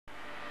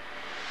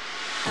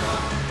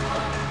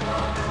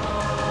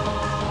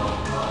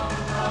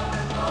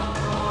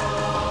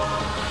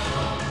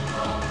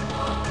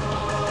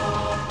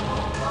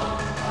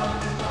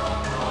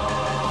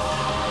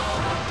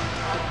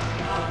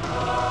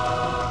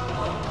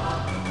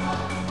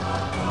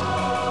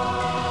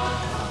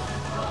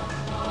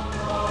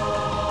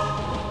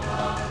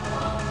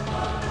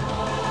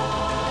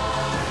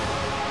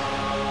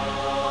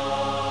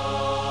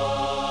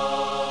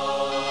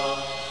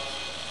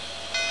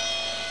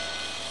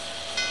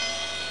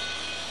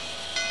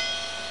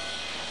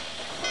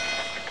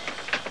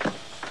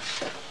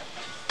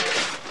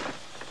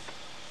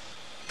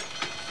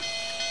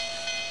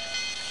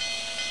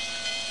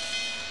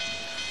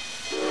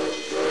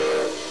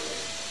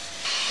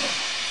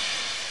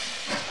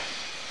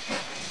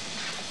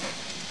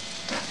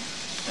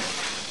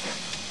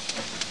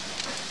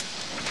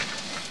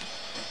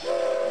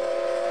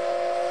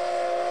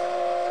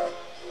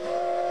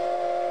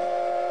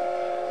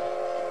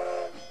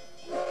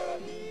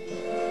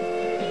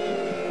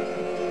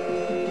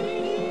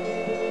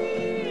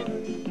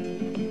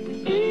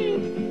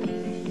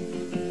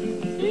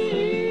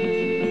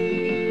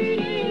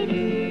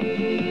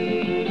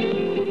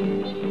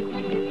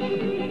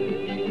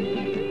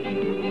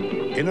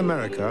In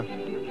America,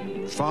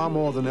 far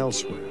more than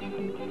elsewhere,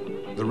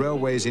 the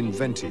railways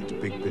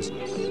invented big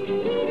business.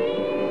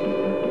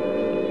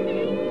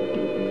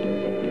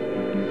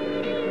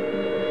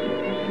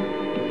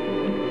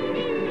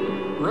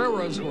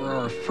 Railroads were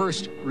our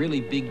first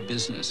really big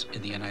business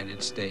in the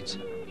United States.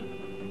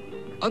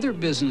 Other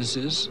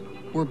businesses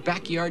were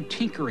backyard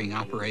tinkering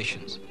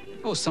operations.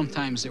 Oh,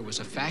 sometimes there was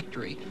a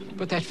factory,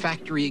 but that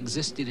factory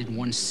existed in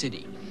one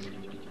city.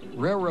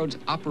 Railroads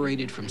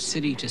operated from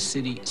city to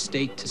city,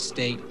 state to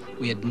state.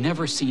 We had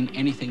never seen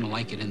anything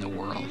like it in the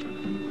world.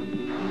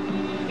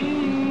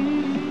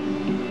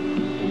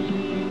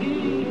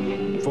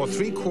 For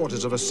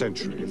 3/4 of a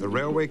century, the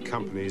railway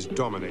companies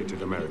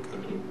dominated America.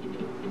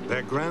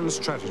 Their grand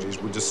strategies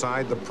would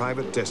decide the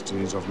private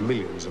destinies of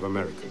millions of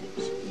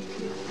Americans.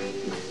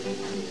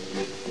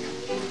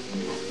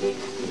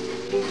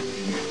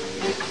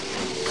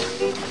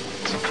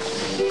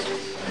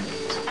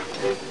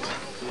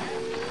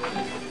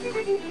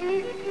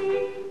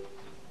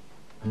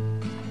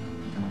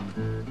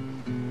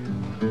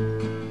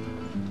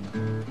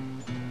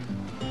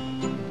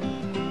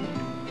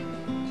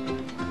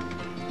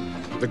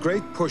 The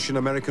great push in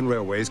American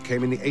railways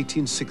came in the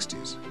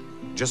 1860s,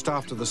 just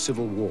after the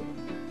Civil War.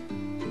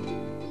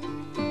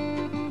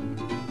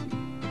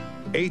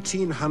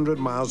 1,800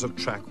 miles of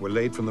track were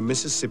laid from the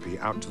Mississippi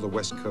out to the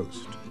West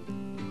Coast.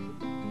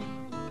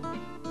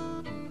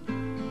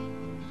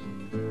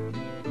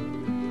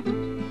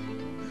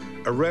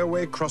 A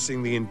railway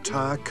crossing the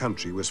entire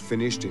country was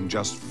finished in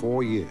just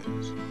 4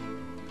 years.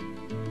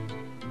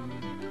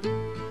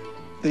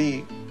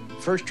 The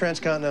first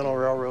transcontinental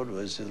railroad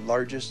was the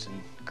largest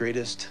and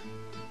greatest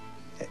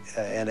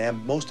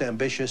and most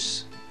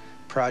ambitious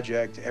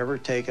project ever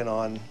taken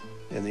on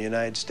in the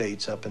United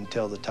States up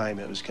until the time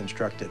it was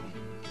constructed.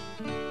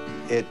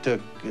 It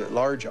took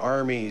large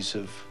armies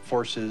of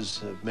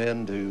forces of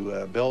men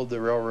to build the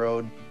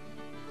railroad.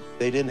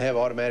 They didn't have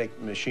automatic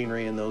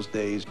machinery in those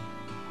days.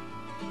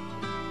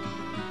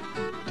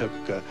 It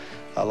took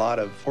a lot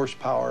of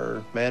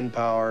horsepower,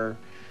 manpower,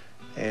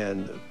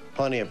 and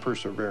plenty of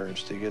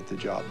perseverance to get the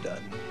job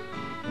done.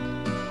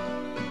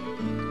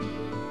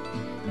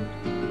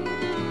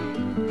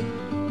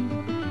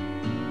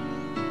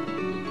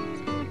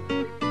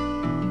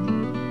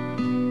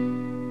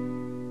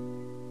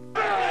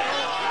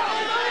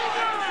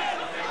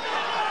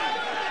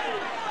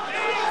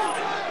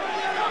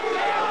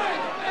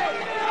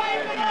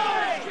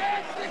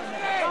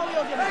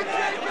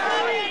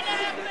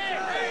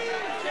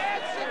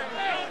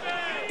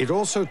 It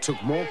also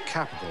took more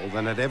capital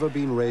than had ever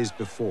been raised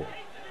before.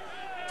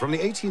 From the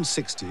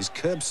 1860s,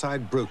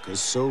 curbside brokers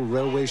sold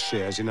railway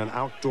shares in an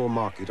outdoor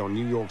market on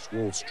New York's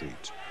Wall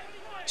Street.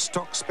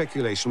 Stock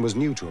speculation was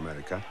new to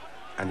America,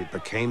 and it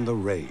became the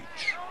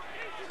rage.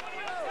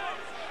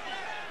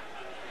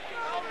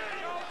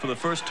 For the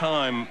first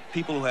time,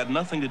 people who had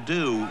nothing to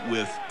do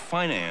with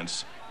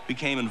finance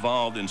became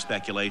involved in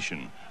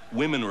speculation.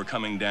 Women were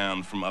coming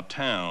down from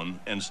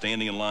uptown and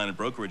standing in line at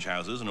brokerage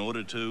houses in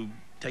order to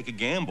take a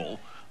gamble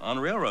on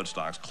railroad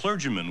stocks.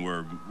 Clergymen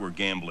were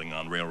gambling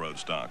on railroad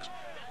stocks.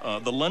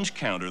 The lunch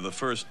counter, the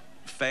first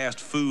fast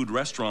food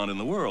restaurant in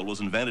the world, was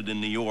invented in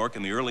New York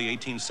in the early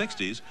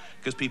 1860s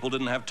because people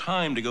didn't have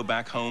time to go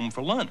back home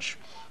for lunch.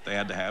 They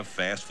had to have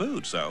fast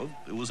food, so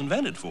it was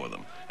invented for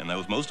them. And that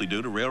was mostly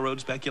due to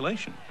railroad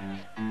speculation.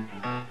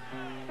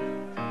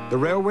 The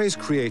railways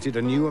created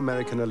a new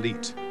American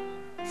elite.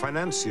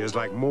 Financiers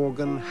like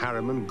Morgan,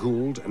 Harriman,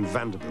 Gould, and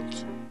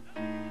Vanderbilt.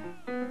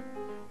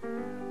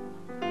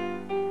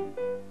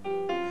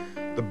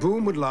 The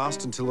boom would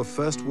last until the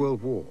First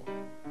World War.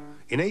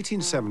 In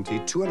 1870,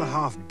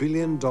 $2.5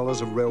 billion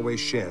of railway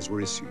shares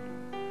were issued.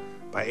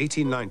 By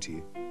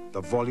 1890,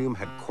 the volume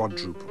had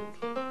quadrupled.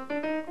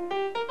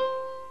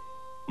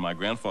 My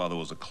grandfather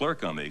was a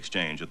clerk on the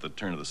exchange at the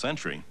turn of the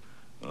century.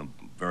 On a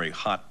very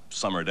hot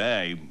summer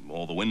day,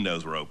 all the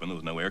windows were open. There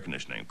was no air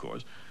conditioning, of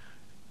course.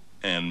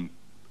 And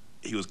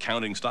he was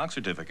counting stock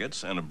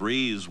certificates, and a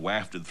breeze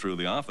wafted through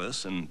the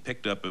office and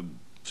picked up a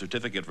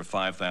certificate for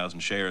 5,000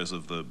 shares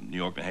of the New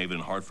York, New Haven,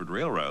 and Hartford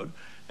Railroad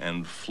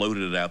and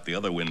floated it out the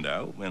other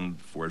window, and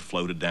before it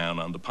floated down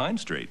onto Pine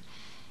Street.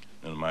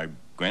 And my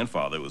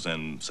grandfather, who was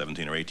then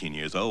 17 or 18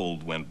 years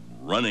old, went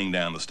running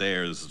down the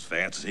stairs as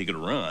fast as he could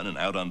run and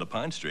out onto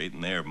Pine Street,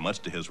 and there, much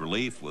to his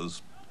relief,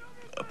 was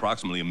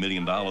approximately $1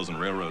 million in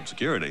railroad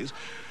securities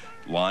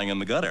lying in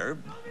the gutter.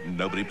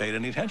 Nobody paid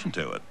any attention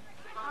to it.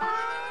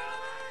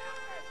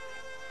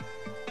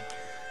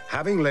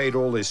 Having laid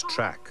all this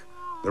track,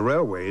 the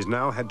railways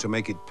now had to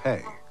make it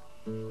pay.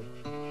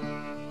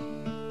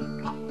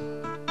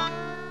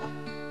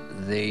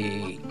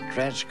 The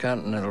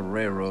Transcontinental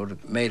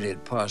Railroad made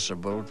it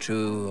possible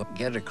to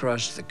get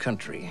across the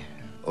country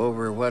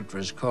over what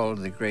was called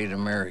the Great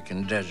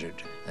American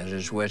Desert, that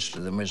is west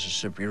of the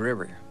Mississippi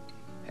River.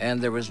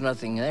 And there was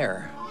nothing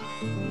there.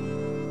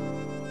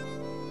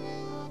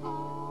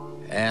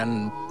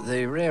 And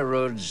the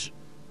railroads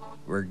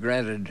were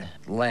granted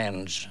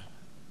lands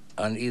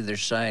on either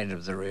side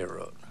of the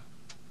railroad.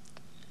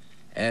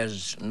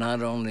 as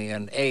not only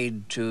an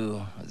aid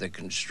to the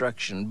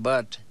construction,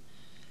 but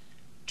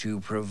to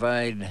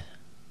provide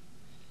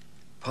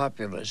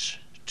populace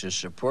to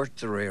support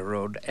the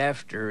railroad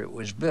after it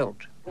was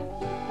built.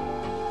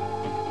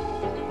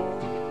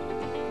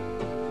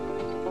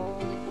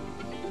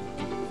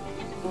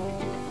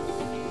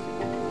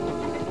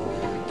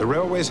 The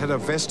railways had a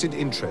vested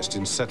interest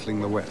in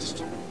settling the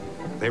West.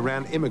 They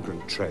ran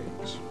immigrant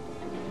trains.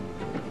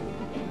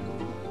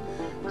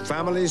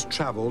 Families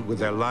traveled with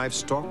their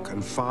livestock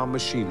and farm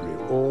machinery,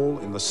 all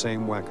in the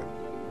same wagon.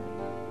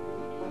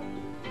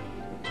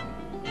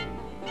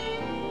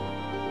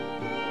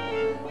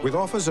 With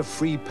offers of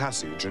free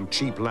passage and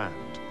cheap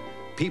land,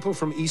 people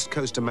from East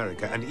Coast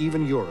America and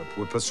even Europe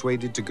were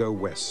persuaded to go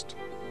west.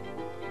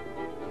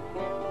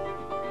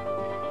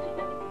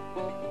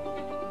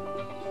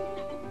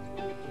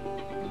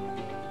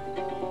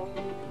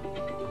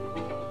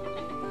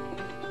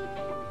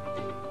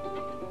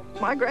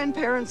 My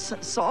grandparents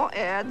saw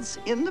ads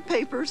in the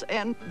papers,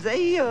 and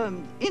they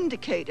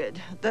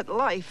indicated that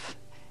life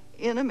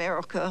in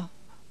America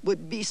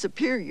would be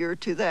superior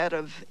to that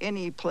of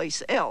any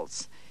place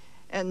else.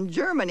 And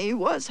Germany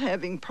was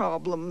having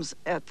problems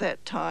at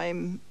that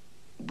time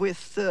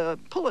with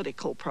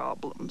political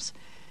problems.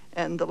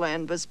 And the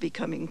land was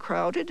becoming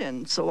crowded,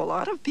 and so a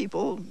lot of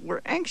people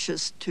were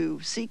anxious to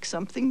seek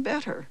something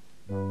better.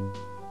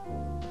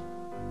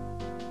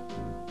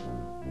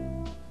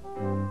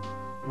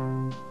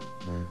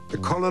 The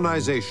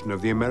colonization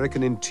of the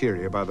American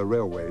interior by the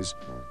railways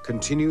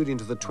continued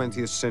into the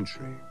 20th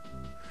century.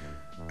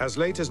 As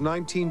late as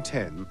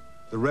 1910,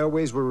 the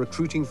railways were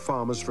recruiting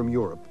farmers from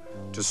Europe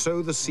to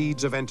sow the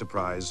seeds of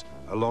enterprise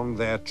along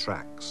their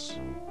tracks.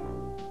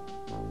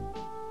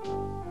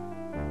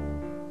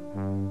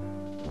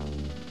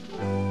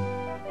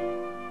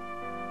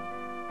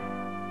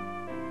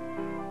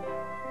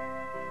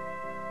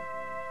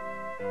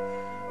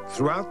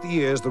 Throughout the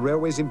years, the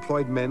railways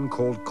employed men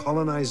called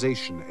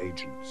colonization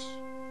agents.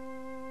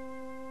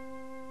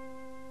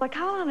 A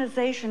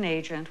colonization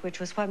agent, which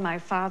was what my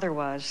father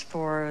was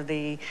for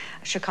the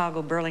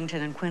Chicago,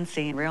 Burlington, and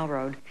Quincy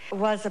Railroad,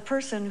 was a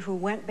person who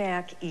went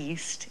back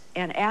east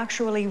and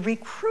actually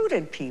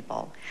recruited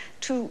people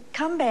to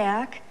come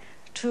back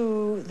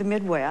to the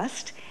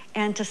Midwest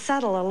and to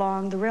settle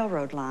along the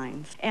railroad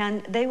lines.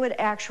 And they would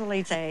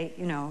actually say,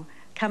 you know,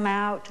 come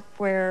out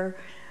where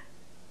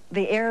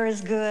the air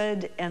is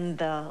good and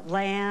the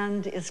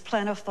land is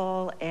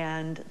plentiful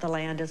and the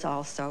land is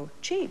also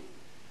cheap.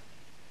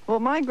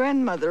 Well, my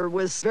grandmother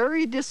was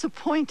very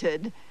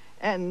disappointed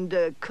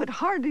and could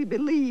hardly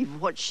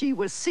believe what she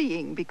was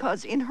seeing,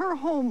 because in her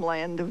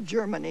homeland of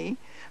Germany,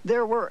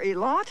 there were a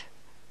lot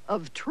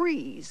of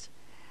trees.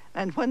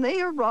 And when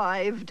they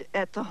arrived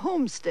at the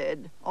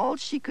homestead, all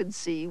she could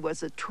see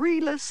was a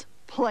treeless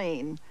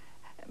plain.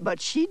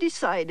 But she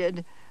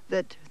decided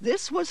that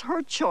this was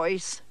her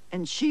choice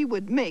and she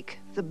would make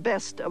the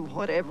best of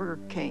whatever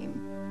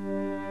came.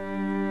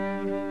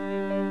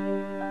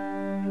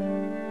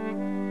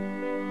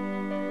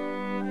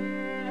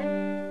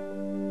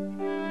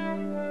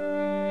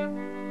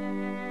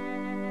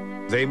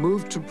 They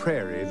moved to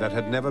prairie that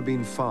had never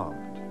been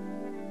farmed.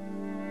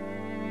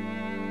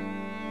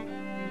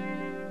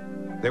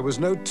 There was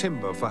no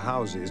timber for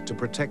houses to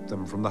protect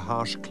them from the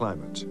harsh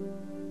climate.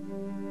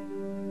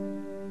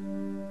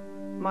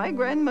 My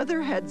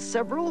grandmother had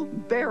several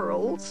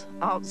barrels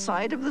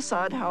outside of the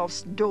sod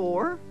house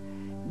door.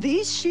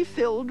 These she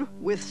filled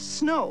with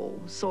snow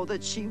so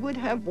that she would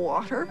have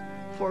water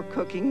for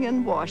cooking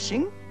and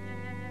washing.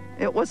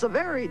 It was a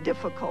very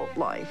difficult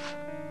life.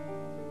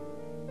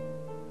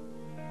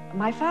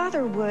 My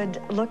father would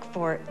look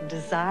for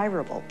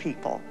desirable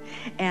people,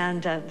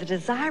 and the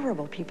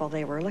desirable people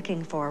they were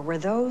looking for were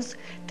those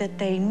that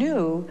they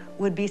knew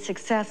would be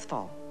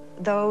successful,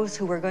 those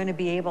who were going to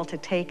be able to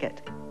take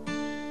it.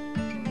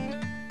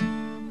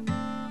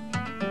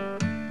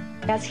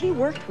 As he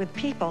worked with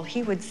people,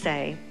 he would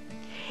say,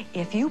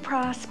 if you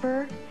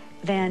prosper,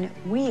 then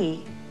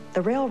we,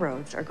 the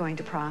railroads, are going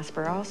to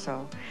prosper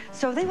also.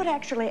 So they would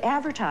actually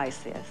advertise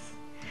this.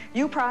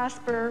 You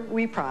prosper,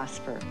 we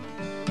prosper.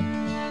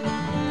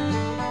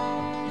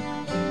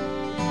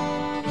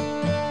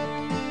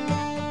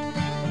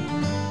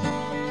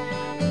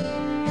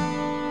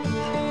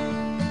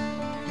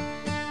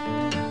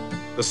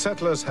 The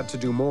settlers had to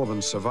do more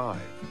than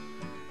survive.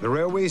 The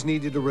railways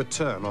needed a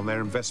return on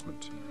their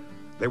investment.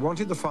 They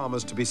wanted the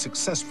farmers to be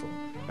successful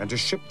and to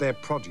ship their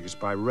produce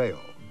by rail.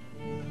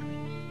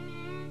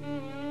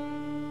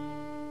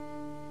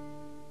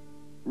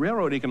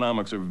 Railroad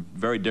economics are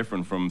very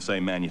different from, say,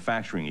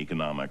 manufacturing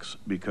economics,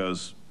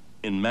 because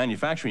in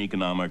manufacturing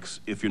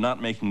economics, if you're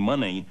not making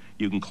money,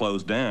 you can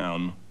close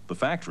down the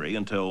factory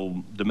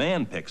until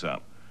demand picks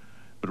up.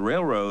 But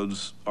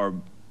railroads are,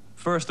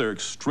 first, they're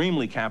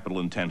extremely capital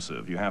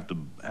intensive. You have to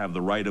have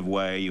the right of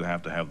way, you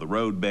have to have the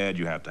road bed,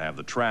 you have to have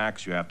the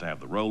tracks, you have to have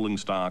the rolling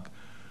stock,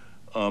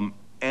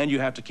 and you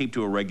have to keep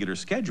to a regular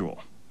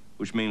schedule,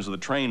 which means the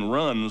train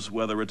runs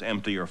whether it's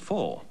empty or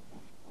full.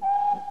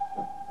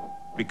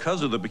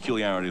 Because of the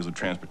peculiarities of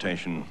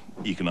transportation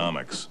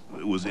economics,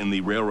 it was in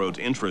the railroad's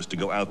interest to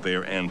go out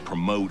there and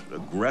promote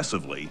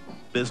aggressively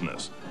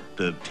business,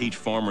 to teach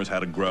farmers how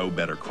to grow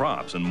better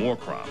crops and more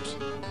crops.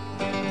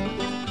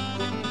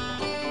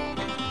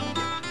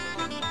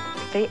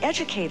 They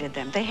educated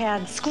them. They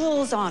had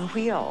schools on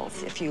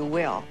wheels, if you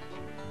will.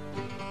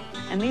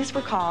 And these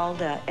were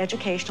called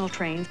educational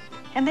trains,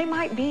 and they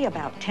might be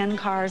about 10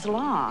 cars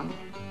long.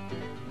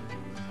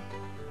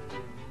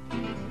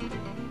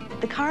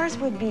 The cars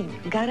would be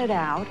gutted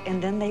out,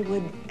 and then they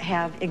would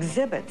have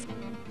exhibits.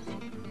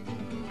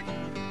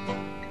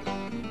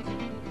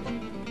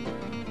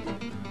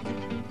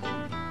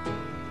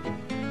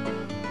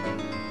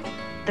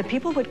 The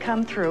people would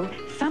come through.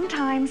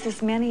 Sometimes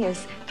as many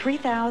as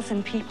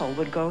 3,000 people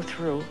would go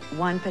through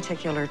one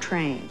particular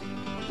train.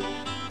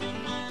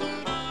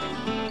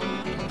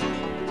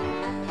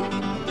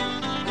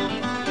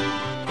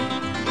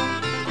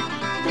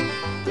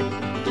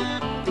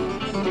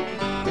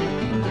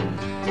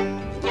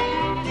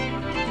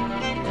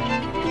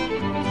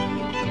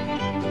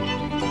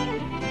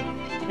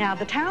 Now,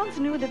 the towns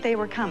knew that they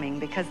were coming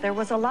because there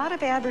was a lot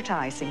of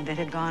advertising that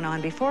had gone on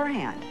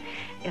beforehand.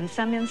 In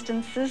some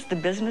instances, the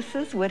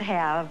businesses would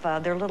have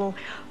their little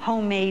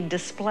homemade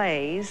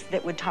displays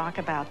that would talk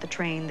about the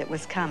train that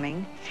was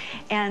coming.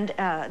 And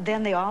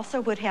then they also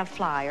would have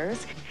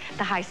flyers.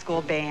 The high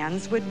school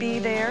bands would be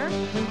there.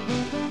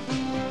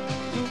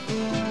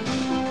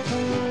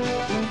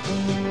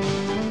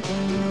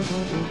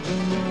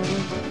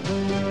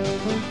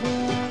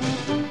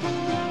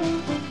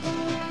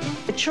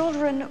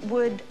 Children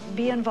would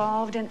be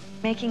involved in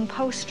making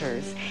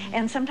posters,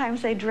 and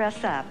sometimes they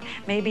dress up,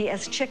 maybe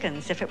as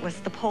chickens if it was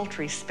the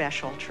poultry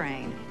special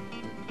train.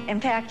 In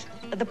fact,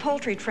 the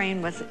poultry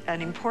train was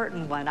an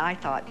important one, I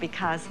thought,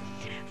 because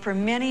for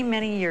many,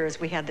 many years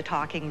we had the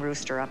talking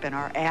rooster up in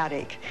our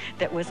attic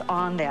that was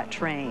on that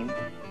train.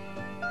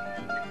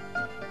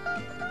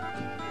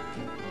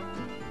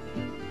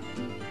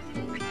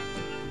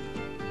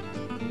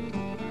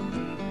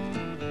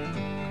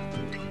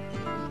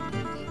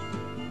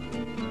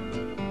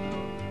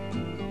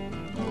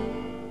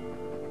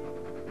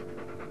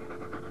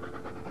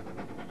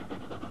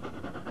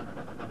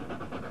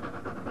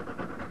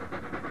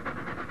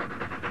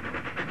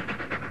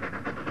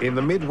 In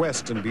the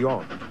Midwest and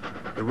beyond,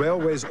 the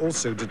railways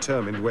also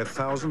determined where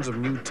thousands of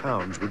new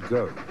towns would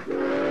go.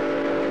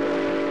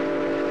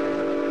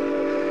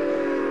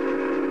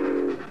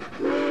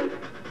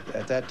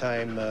 At that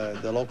time,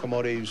 the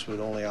locomotives would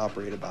only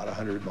operate about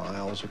 100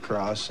 miles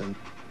across, and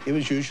it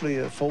was usually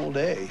a full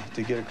day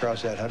to get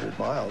across that 100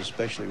 miles,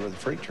 especially with a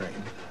freight train.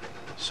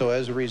 So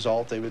as a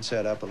result, they would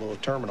set up a little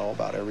terminal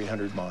about every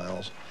 100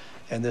 miles.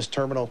 And this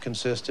terminal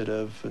consisted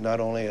of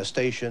not only a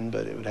station,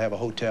 but it would have a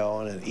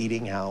hotel and an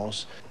eating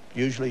house,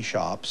 usually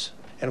shops.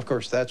 And of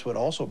course, that's what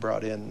also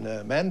brought in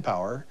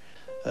manpower.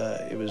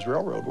 It was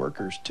railroad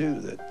workers, too,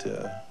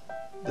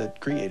 that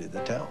created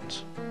the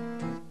towns.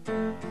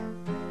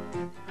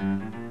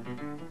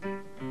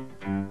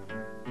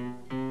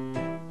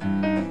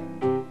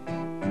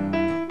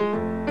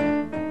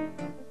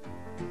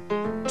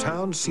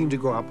 Towns seemed to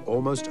go up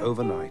almost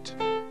overnight.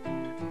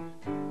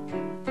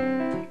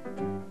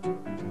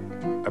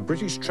 A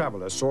British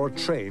traveller saw a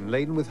train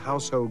laden with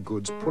household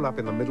goods pull up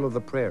in the middle of the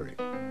prairie.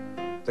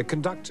 The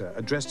conductor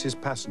addressed his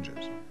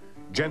passengers.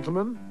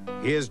 "Gentlemen,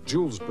 here's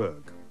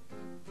Julesburg."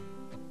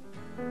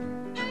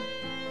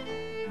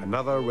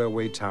 Another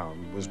railway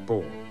town was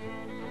born.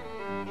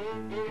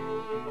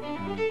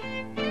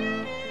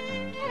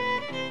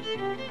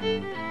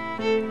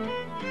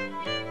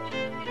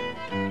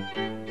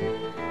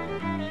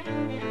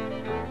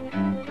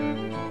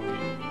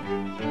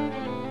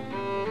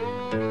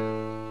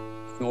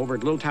 Over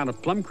at the little town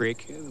of Plum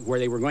Creek, where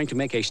they were going to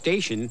make a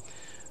station,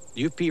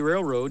 the UP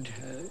Railroad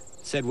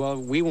said,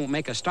 well, we won't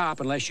make a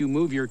stop unless you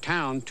move your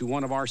town to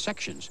one of our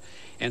sections.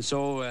 And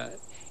so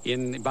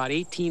in about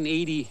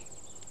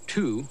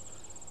 1882,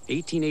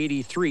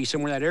 1883,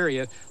 somewhere in that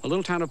area, the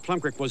little town of Plum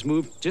Creek was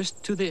moved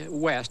just to the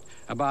west,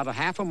 about a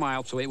half a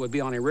mile, so it would be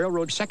on a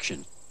railroad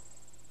section.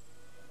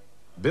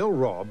 Bill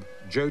Robb,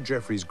 Joe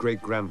Jeffrey's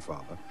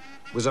great-grandfather,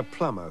 was a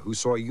plumber who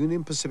saw a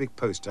Union Pacific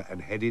poster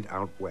and headed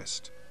out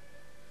west.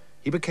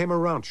 He became a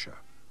rancher,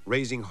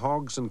 raising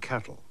hogs and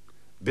cattle,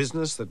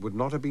 business that would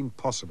not have been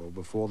possible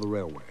before the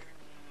railway.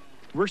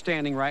 We're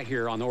standing right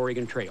here on the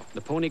Oregon Trail. The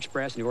Pony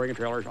Express and the Oregon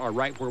Trail are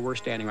right where we're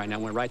standing right now.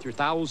 We went right through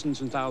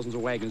thousands and thousands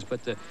of wagons,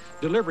 but the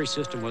delivery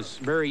system was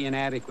very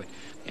inadequate.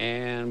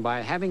 And by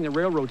having the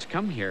railroads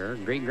come here,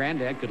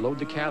 great-granddad could load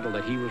the cattle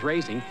that he was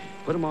raising,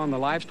 put them on the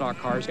livestock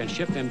cars, and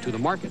ship them to the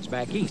markets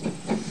back east.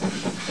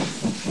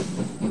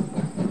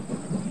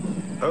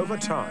 Over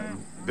time,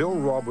 Bill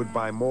Robb would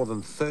buy more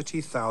than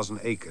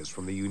 30,000 acres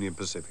from the Union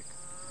Pacific.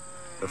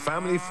 The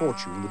family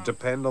fortune would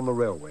depend on the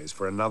railways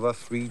for another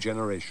 3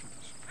 generations.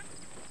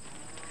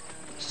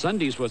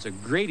 Sundays was a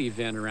great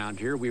event around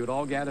here. We would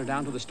all gather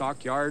down to the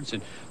stockyards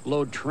and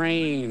load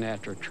train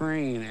after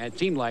train. It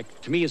seemed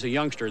like, to me as a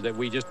youngster, that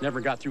we just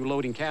never got through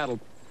loading cattle.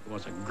 It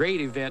was a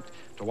great event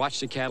to watch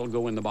the cattle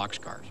go in the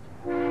boxcars.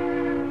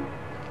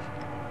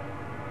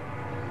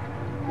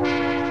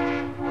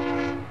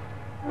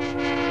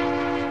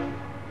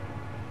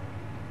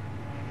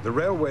 The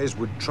railways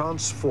would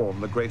transform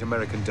the Great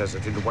American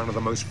Desert into one of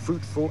the most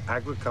fruitful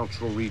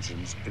agricultural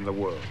regions in the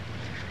world.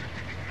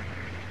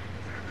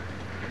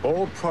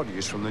 All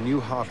produce from the new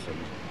heartland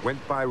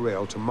went by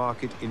rail to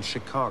market in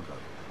Chicago.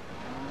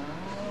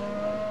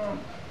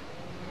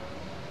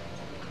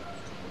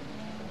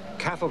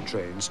 Cattle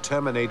trains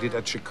terminated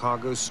at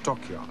Chicago's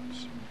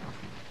stockyards.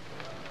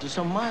 It's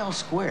a mile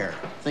square,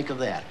 think of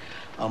that.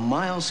 A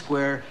mile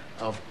square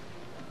of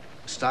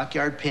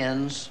stockyard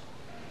pens,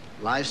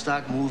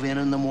 livestock move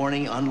in the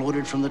morning,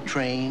 unloaded from the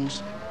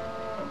trains.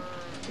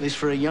 At least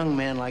for a young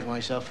man like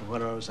myself,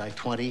 when I was like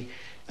 20,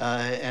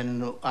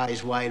 and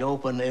eyes wide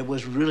open, it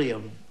was really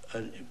a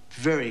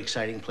very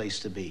exciting place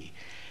to be.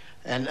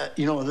 And,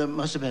 you know, there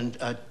must have been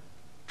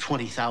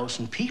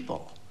 20,000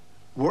 people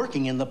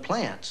working in the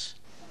plants.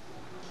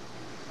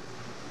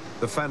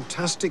 The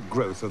fantastic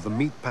growth of the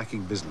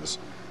meatpacking business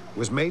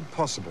was made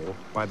possible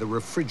by the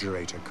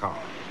refrigerator car.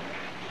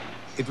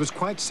 It was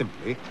quite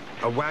simply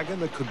a wagon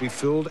that could be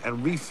filled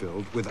and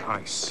refilled with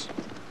ice.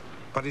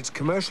 But its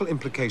commercial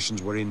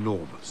implications were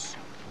enormous.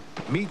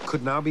 Meat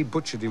could now be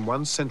butchered in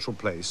one central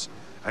place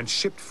and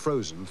shipped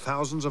frozen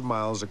thousands of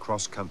miles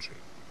across country.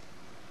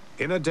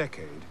 In a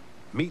decade,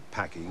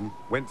 meatpacking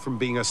went from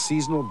being a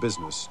seasonal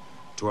business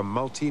to a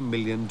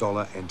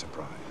multi-million-dollar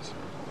enterprise.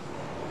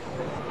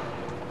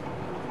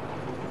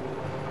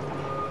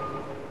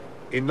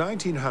 In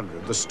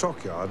 1900, the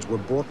stockyards were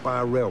bought by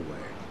a railway,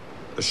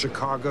 the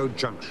Chicago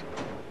Junction.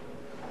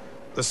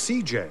 The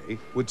CJ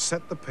would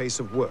set the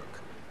pace of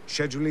work,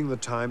 scheduling the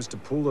times to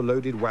pull the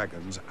loaded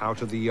wagons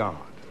out of the yard.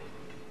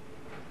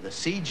 The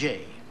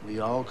CJ, we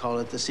all call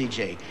it the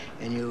CJ.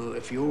 And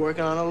if you were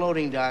working on a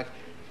loading dock,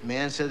 the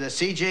man said, the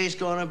CJ's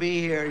gonna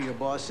be here. Your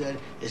boss said,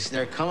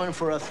 they're coming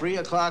for a 3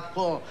 o'clock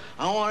pull.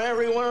 I want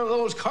every one of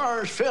those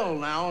cars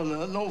filled now,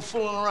 and no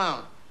fooling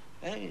around.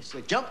 And he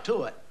said, jump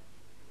to it.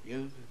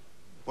 You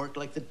worked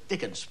like the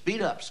dickens.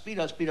 Speed up, speed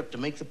up, speed up to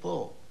make the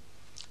pull.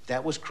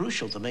 That was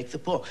crucial to make the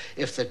pull.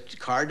 If the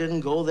car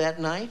didn't go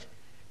that night,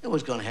 it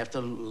was going to have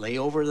to lay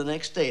over the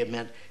next day. It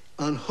meant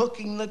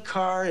unhooking the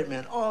car. It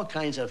meant all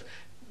kinds of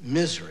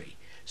misery.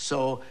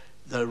 So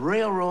the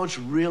railroads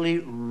really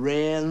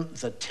ran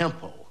the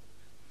tempo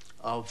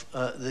of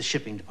the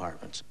shipping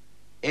departments.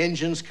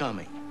 Engines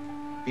coming.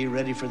 Be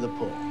ready for the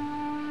pull.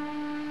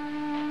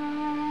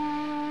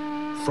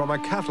 From a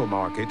cattle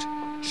market,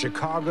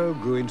 Chicago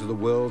grew into the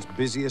world's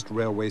busiest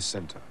railway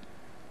center,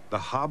 the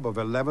hub of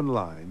 11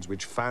 lines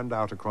which fanned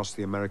out across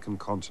the American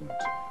continent.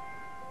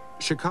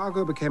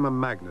 Chicago became a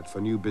magnet for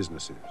new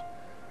businesses.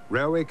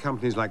 Railway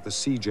companies like the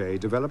CJ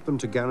developed them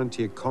to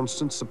guarantee a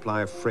constant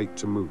supply of freight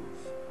to move.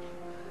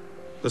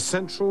 The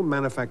central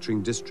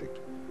manufacturing district,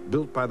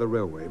 built by the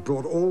railway,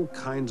 brought all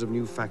kinds of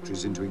new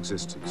factories into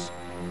existence,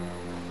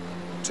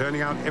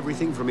 turning out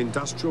everything from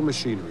industrial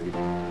machinery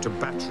to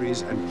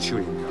batteries and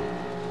chewing gum.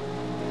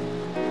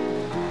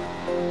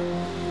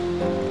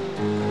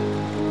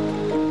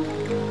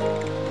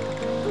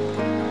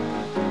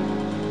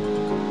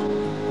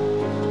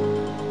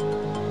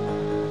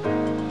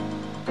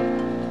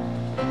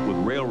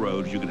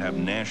 You could have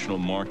national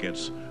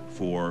markets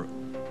for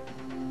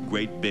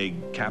great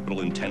big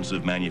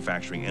capital-intensive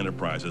manufacturing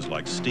enterprises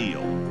like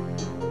steel.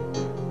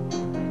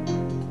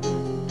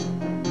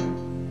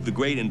 The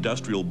great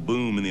industrial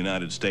boom in the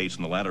United States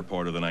in the latter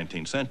part of the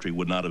 19th century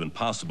would not have been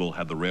possible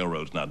had the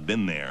railroads not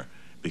been there,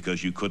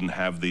 because you couldn't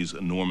have these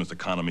enormous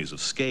economies of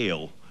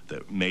scale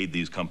that made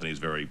these companies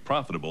very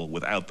profitable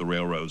without the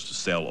railroads to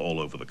sell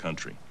all over the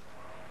country.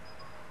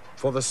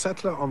 For the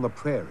settler on the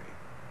prairie,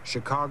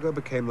 Chicago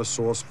became the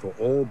source for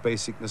all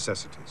basic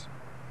necessities.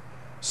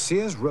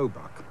 Sears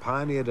Roebuck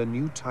pioneered a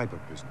new type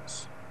of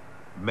business,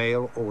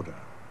 mail order.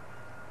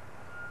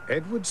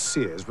 Edward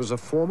Sears was a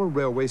former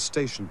railway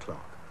station clerk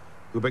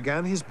who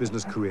began his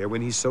business career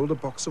when he sold a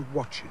box of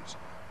watches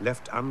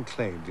left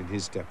unclaimed in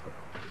his depot.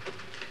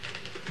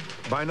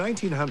 By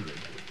 1900,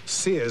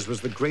 Sears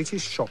was the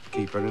greatest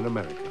shopkeeper in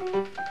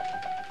America.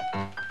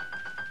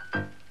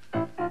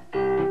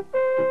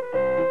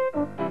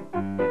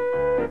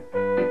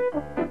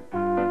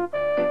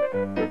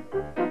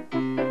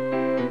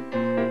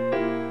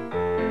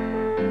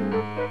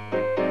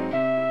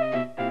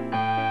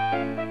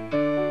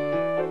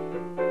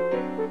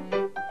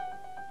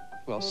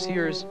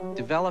 Sears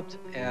developed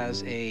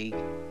as a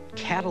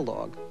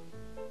catalog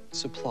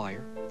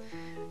supplier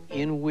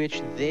in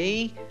which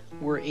they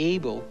were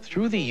able,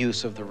 through the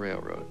use of the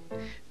railroad,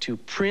 to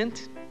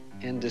print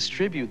and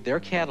distribute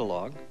their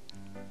catalog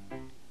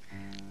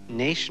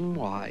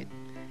nationwide,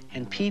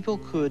 and people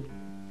could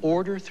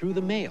order through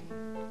the mail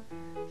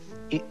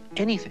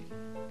anything,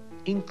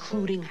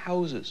 including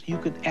houses. You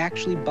could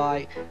actually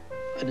buy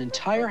an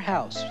entire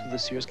house through the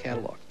Sears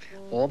catalog,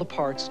 all the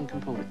parts and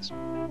components.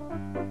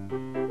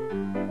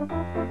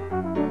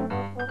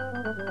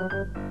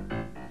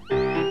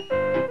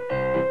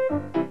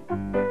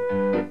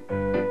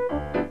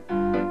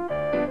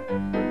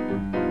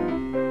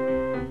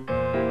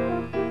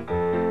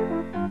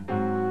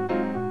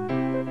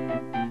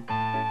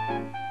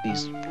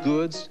 These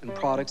goods and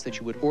products that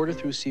you would order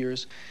through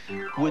Sears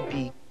would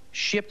be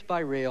shipped by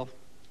rail,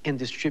 and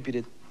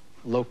distributed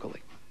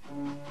locally.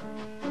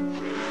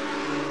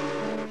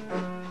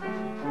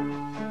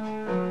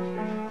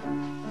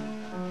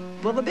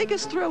 Well, the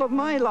biggest thrill of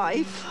my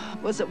life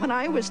was that when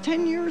I was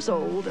 10 years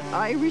old,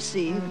 I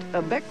received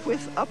a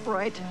Beckwith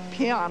upright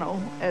piano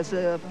as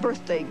a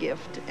birthday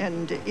gift,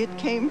 and it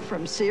came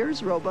from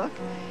Sears Roebuck.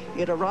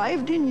 It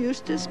arrived in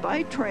Eustis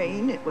by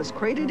train. It was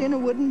crated in a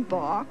wooden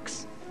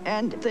box,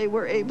 and they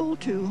were able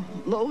to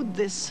load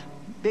this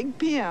big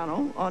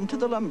piano onto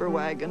the lumber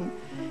wagon.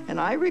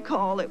 And I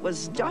recall it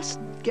was just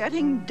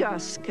getting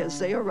dusk as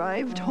they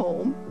arrived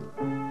home.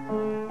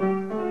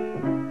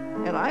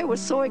 And I was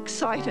so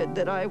excited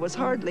that I was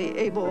hardly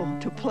able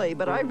to play,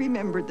 but I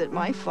remembered that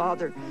my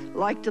father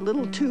liked a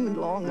little tune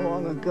long,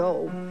 long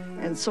ago.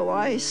 And so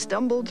I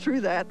stumbled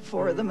through that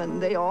for them,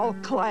 and they all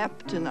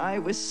clapped, and I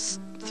was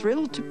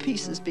thrilled to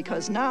pieces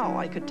because now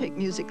I could take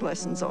music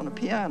lessons on a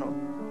piano.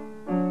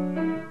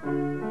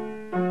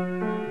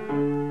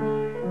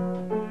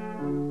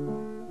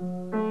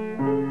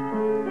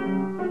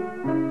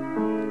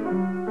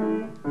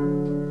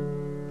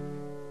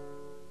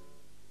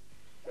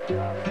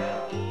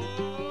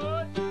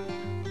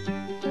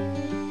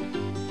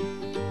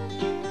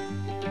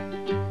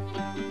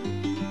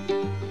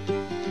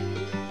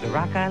 The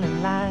Rock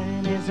Island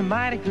Line is a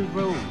mighty good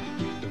road.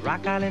 The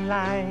Rock Island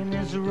Line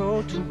is a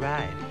road to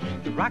ride.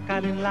 The Rock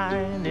Island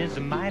Line is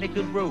a mighty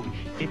good road.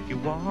 If you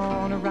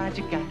wanna ride,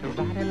 you got to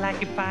ride it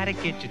like you fight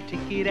it. Get your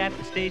ticket at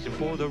the station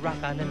for the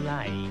Rock Island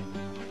Line.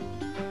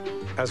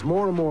 As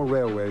more and more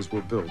railways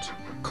were built,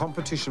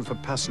 competition for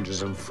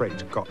passengers and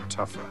freight got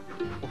tougher.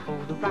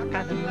 Oh, the Rock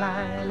Island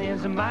Line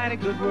is a mighty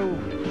good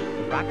road.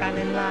 The Rock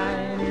Island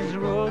Line is a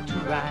road to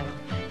ride.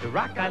 The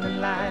Rock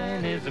Island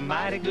Line is a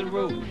mighty good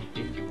road.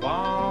 If you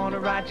wanna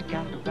ride, you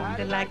gotta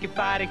ride it like you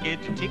fight it.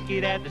 Get your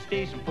ticket at the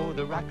station for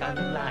the Rock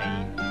Island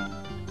Line.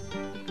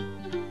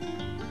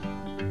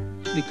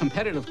 The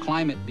competitive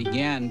climate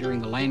began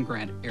during the land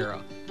grant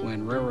era,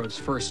 when railroads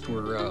first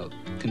were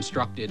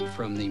constructed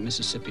from the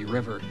Mississippi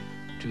River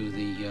to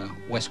the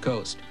West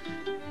Coast.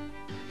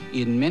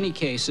 In many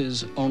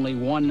cases, only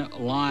one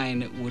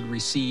line would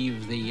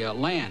receive the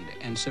land,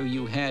 and so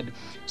you had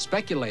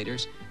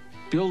speculators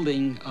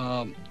building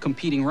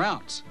competing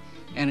routes.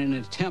 And in an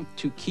attempt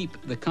to keep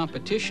the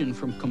competition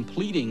from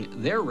completing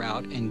their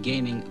route and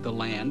gaining the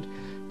land,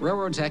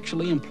 railroads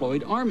actually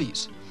employed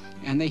armies.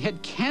 And they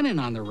had cannon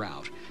on the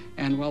route.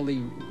 And while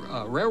the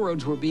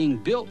railroads were being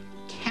built,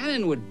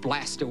 cannon would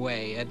blast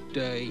away at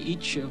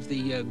each of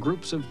the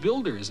groups of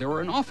builders. There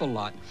were an awful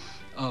lot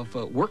of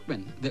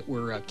workmen that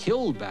were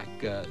killed back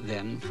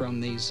then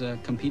from these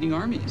competing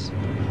armies. The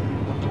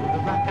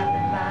Rock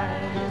Island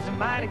Line is a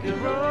mighty good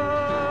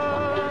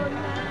road.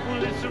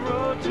 Well, it's a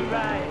road to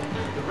ride.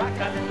 The Rock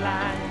Island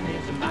Line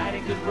is a mighty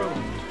good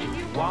road. If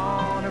you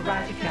wanna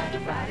ride, you gotta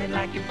ride it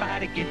like you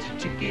fight it. Get your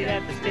ticket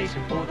at the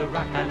station for the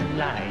Rock Island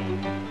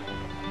Line.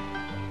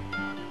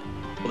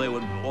 Well, they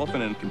would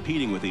often, in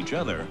competing with each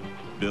other,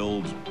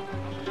 build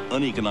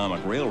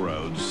uneconomic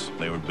railroads.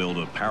 They would build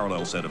a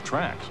parallel set of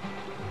tracks.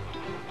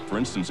 For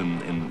instance, in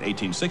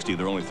 1860,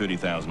 there were only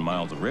 30,000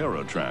 miles of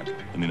railroad track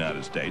in the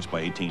United States.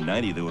 By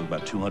 1890, there was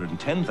about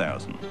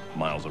 210,000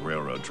 miles of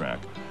railroad track,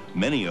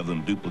 many of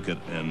them duplicate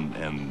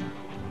and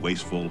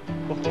wasteful.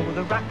 Oh,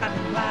 the Rock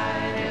Island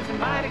Line is a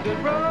mighty good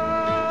road.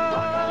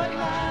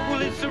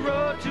 Well, it's a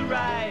road to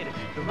ride.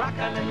 The Rock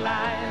Island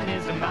Line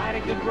is a mighty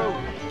good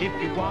road. If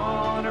you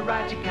wanna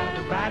ride, you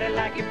gotta ride it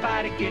like you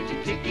fight it. Get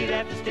your ticket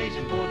at the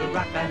station for the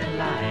Rock Island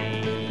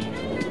Line.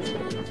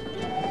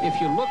 If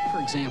you look, for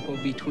example,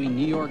 between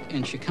New York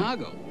and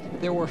Chicago,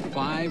 there were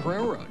 5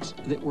 railroads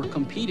that were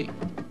competing.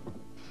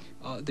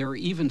 There are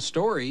even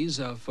stories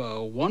of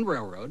one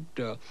railroad,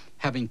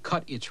 having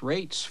cut its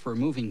rates for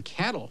moving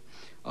cattle,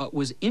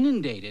 was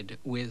inundated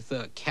with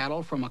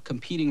cattle from a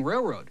competing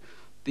railroad.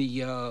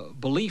 The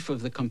belief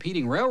of the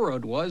competing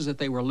railroad was that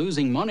they were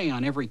losing money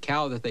on every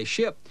cow that they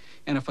shipped,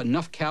 and if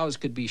enough cows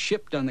could be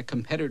shipped on the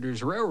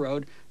competitor's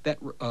railroad, that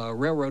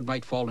railroad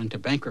might fall into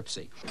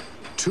bankruptcy.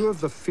 2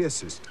 of the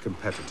fiercest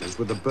competitors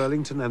were the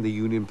Burlington and the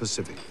Union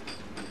Pacific.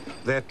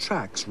 Their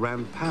tracks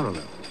ran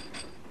parallel,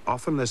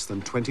 often less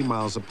than 20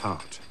 miles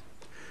apart.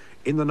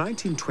 In the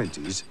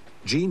 1920s,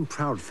 Gene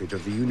Proudfit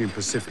of the Union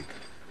Pacific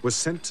was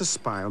sent to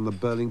spy on the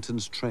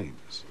Burlington's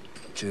trains.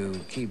 To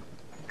keep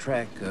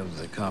track of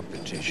the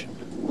competition,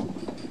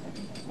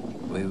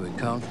 we would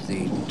count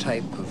the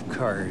type of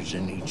cars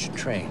in each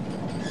train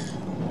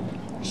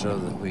so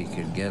that we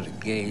could get a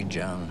gauge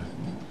on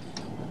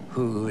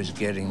who is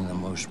getting the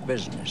most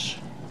business.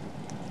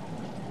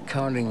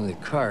 Counting the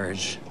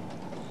cars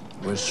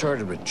was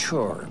sort of a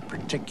chore,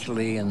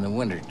 particularly in the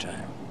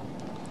wintertime,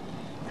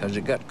 because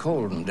it got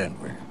cold in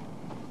Denver.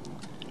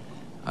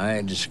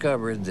 I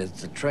discovered that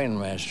the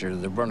trainmaster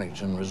of the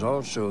Burlington was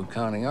also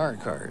counting our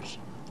cars.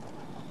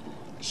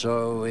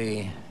 So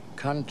we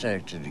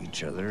contacted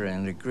each other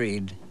and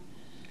agreed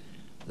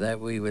that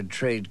we would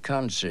trade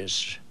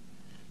consists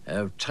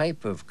of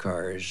type of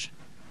cars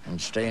and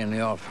stay in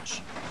the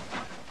office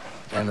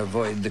and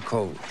avoid the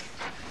cold.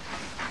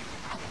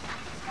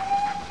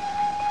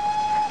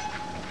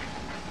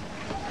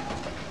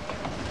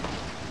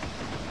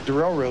 The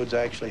railroads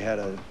actually had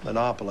a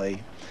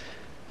monopoly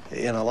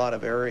in a lot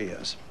of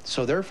areas,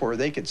 so therefore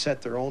they could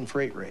set their own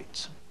freight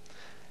rates.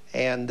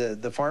 And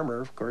the farmer,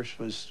 of course,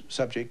 was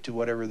subject to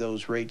whatever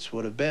those rates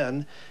would have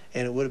been,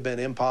 and it would have been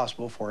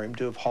impossible for him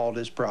to have hauled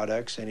his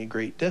products any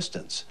great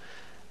distance.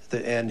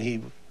 And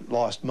he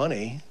lost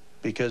money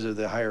because of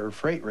the higher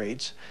freight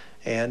rates,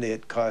 and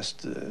it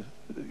caused a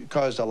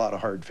lot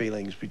of hard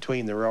feelings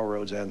between the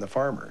railroads and the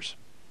farmers.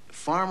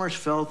 Farmers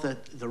felt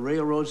that the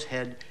railroads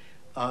had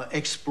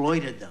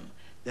exploited them,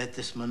 that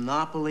this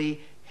monopoly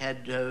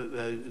had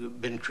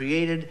been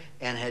created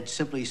and had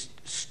simply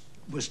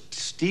was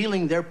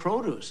stealing their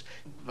produce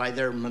by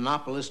their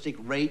monopolistic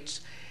rates,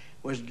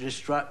 was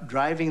just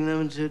driving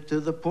them to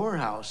the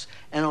poorhouse.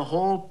 And a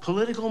whole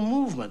political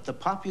movement, the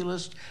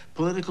populist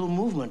political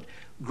movement,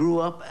 grew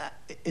up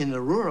in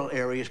the rural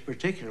areas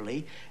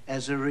particularly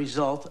as a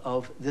result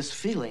of this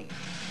feeling.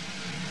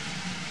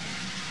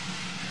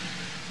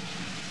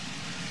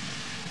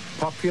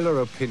 Popular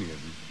opinion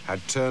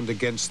had turned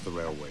against the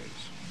railways.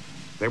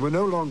 They were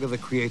no longer the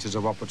creators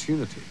of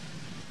opportunity.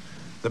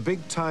 The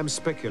big-time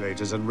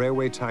speculators and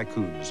railway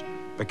tycoons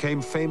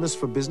became famous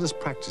for business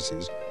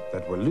practices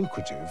that were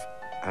lucrative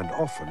and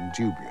often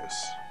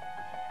dubious.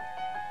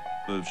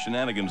 The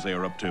shenanigans they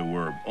were up to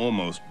were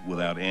almost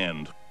without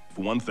end.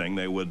 For one thing,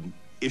 they would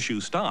issue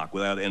stock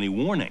without any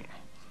warning.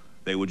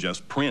 They would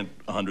just print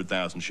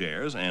 100,000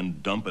 shares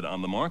and dump it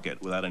on the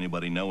market without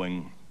anybody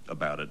knowing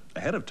about it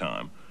ahead of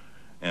time.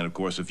 And of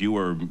course, if you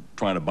were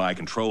trying to buy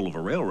control of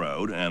a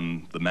railroad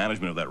and the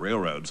management of that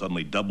railroad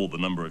suddenly doubled the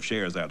number of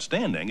shares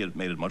outstanding, it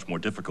made it much more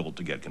difficult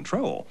to get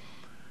control.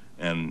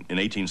 And in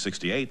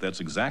 1868, that's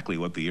exactly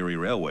what the Erie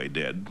Railway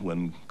did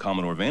when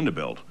Commodore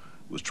Vanderbilt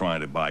was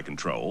trying to buy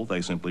control.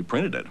 They simply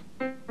printed it.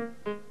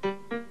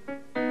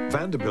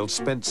 Vanderbilt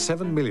spent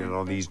 $7 million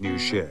on these new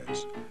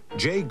shares.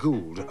 Jay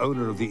Gould,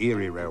 owner of the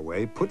Erie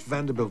Railway, put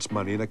Vanderbilt's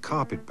money in a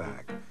carpet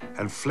bag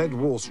and fled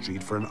Wall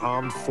Street for an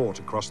armed fort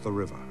across the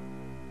river.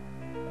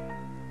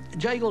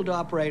 Jay Gould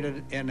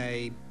operated in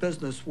a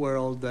business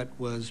world that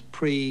was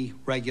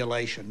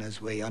pre-regulation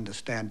as we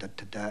understand it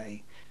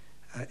today.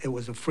 It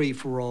was a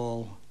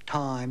free-for-all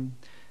time.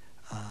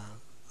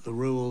 The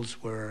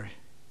rules were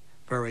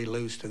very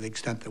loose to the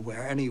extent there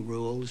were any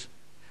rules.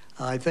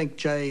 I think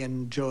Jay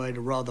enjoyed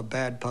a rather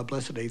bad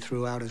publicity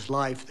throughout his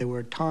life. There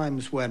were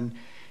times when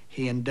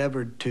he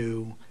endeavored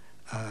to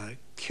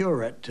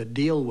cure it, to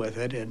deal with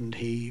it, and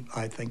he,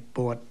 I think,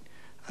 bought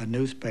a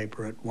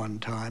newspaper at one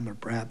time, or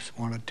perhaps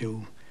wanted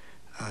to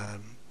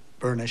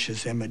burnish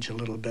his image a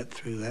little bit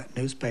through that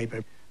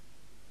newspaper.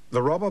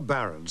 The robber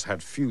barons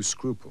had few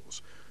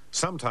scruples.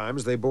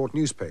 Sometimes they bought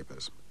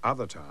newspapers.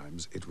 Other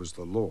times it was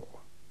the law.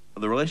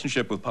 The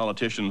relationship with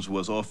politicians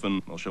was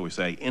often, well, shall we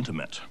say,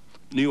 intimate.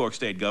 New York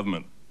State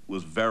government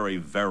was very,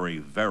 very,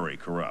 very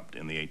corrupt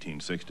in the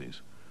 1860s.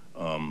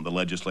 The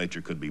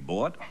legislature could be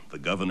bought, the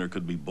governor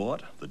could be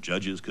bought, the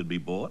judges could be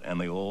bought, and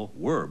they all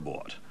were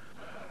bought.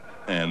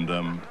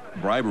 And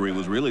bribery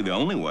was really the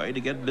only way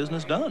to get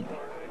business done.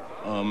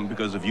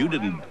 Because if you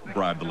didn't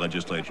bribe the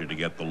legislature to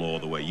get the law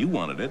the way you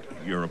wanted it,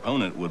 your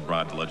opponent would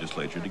bribe the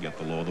legislature to get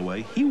the law the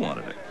way he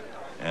wanted it.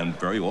 And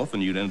very often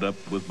you'd end up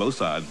with both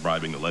sides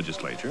bribing the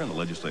legislature and the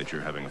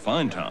legislature having a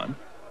fine time.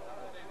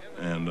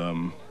 And,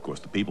 of course,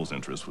 the people's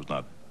interest was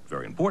not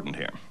very important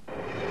here.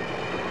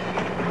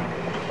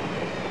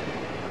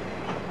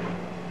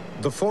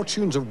 The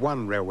fortunes of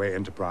one railway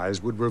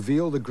enterprise would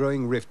reveal the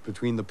growing rift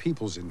between the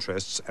people's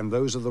interests and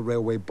those of the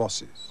railway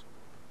bosses.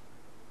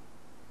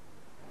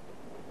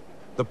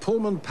 The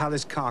Pullman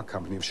Palace Car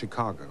Company of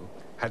Chicago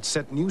had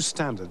set new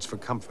standards for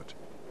comfort.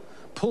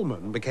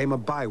 Pullman became a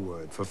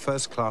byword for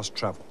first-class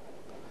travel.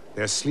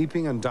 Their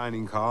sleeping and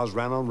dining cars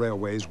ran on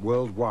railways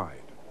worldwide.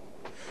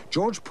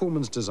 George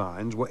Pullman's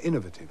designs were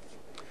innovative.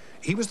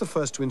 He was the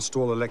first to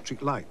install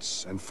electric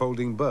lights and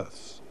folding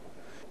berths.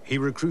 He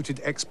recruited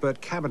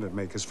expert cabinet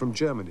makers from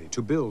Germany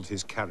to build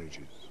his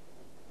carriages.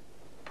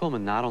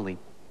 Pullman not only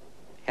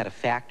had a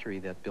factory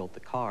that built the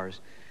cars,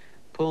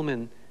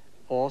 Pullman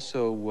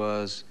also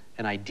was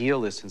an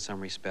idealist in some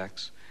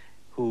respects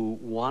who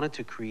wanted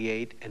to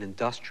create an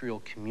industrial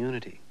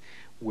community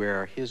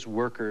where his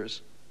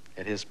workers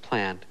at his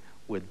plant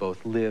would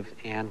both live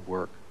and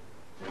work.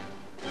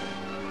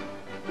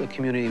 A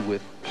community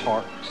with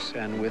parks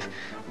and with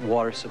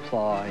water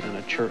supply and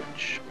a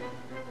church.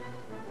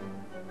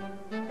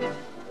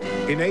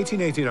 In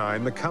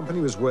 1889, the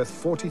company was worth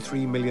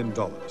 $43 million.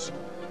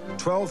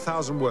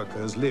 12,000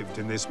 workers lived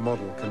in this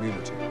model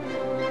community.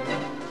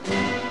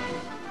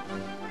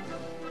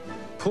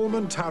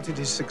 Pullman touted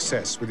his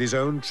success with his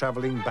own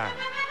traveling band.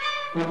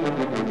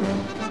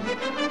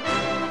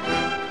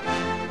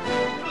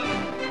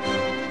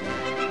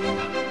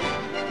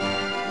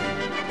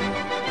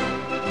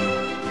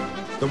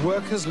 The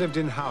workers lived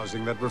in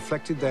housing that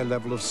reflected their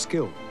level of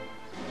skill.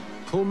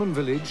 Pullman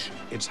Village,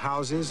 its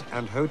houses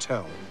and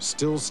hotel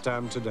still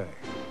stand today.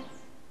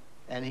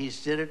 And he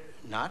did it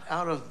not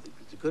out of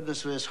the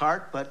goodness of his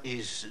heart, but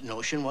his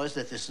notion was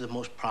that this is the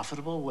most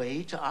profitable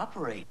way to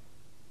operate.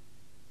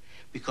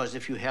 Because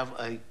if you have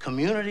a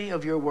community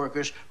of your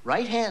workers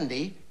right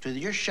handy to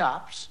your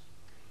shops,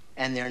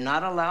 and they're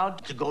not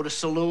allowed to go to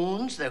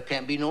saloons, there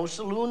can't be no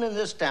saloon in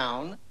this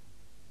town,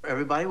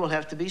 everybody will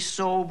have to be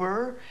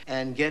sober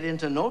and get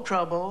into no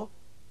trouble.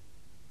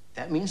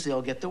 That means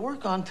they'll get to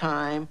work on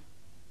time.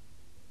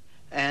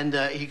 And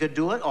he could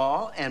do it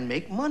all and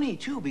make money,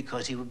 too,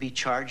 because he would be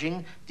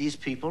charging these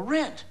people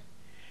rent.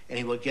 And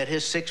he would get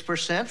his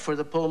 6% for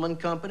the Pullman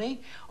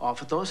Company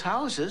off of those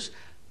houses.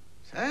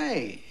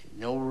 Hey,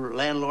 no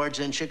landlords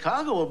in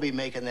Chicago will be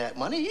making that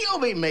money. He'll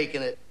be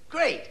making it.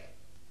 Great.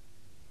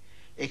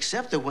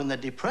 Except that when the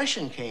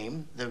Depression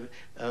came,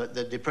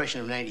 the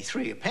Depression of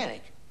 '93, a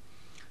panic,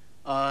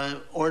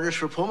 orders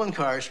for Pullman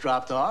cars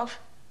dropped off,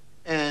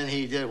 and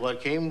he did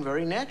what came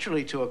very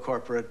naturally to a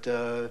corporate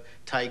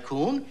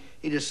tycoon.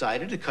 He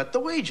decided to cut the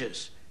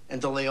wages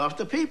and to lay off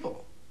the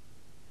people.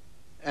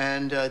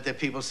 And the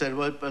people said,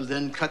 well,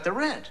 then cut the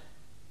rent.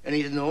 And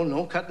he said,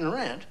 no cutting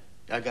rent.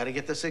 I got to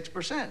get the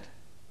 6%.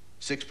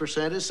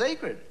 6% is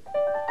sacred.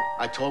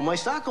 I told my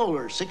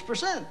stockholders,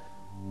 6%.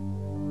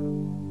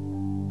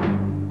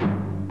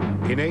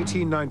 In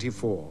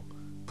 1894,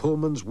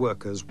 Pullman's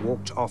workers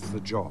walked off the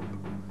job.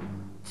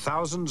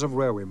 Thousands of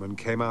railwaymen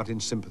came out in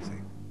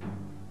sympathy.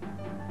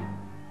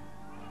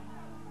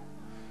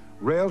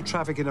 Rail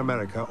traffic in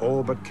America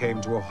all but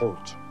came to a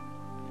halt.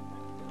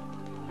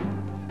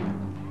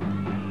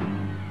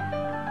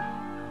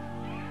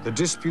 The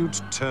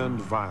dispute turned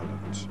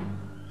violent.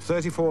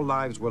 34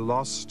 lives were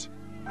lost,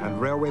 and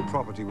railway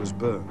property was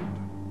burned.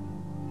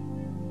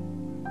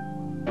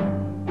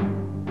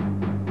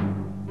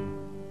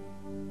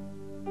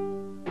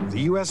 The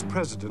US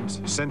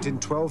president sent in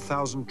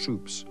 12,000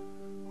 troops,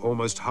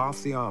 almost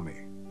half the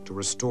army, to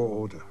restore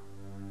order.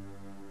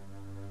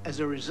 As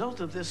a result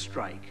of this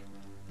strike,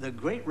 the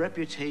great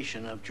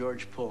reputation of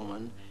George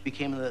Pullman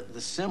became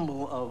the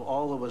symbol of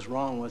all that was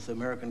wrong with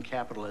American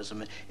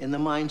capitalism in the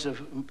minds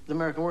of the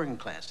American working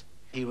class.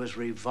 He was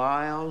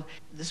reviled.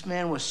 This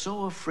man was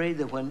so afraid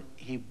that when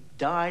he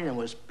died and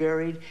was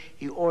buried,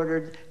 he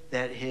ordered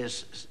that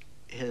his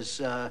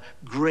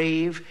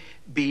grave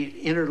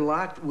be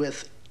interlocked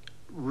with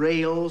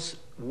rails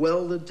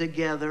welded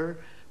together,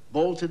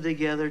 bolted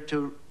together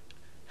to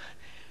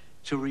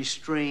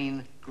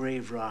restrain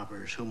grave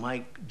robbers who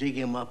might dig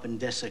him up and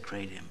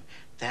desecrate him.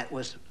 That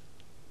was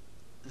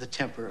the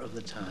temper of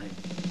the time.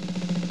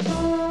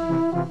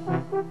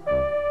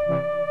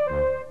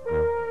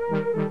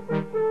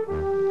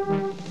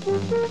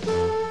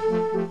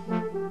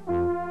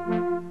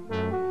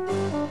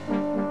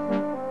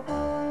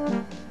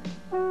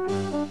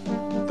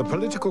 The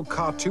political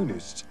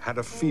cartoonists had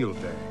a field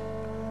day.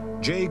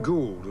 Jay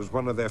Gould was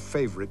one of their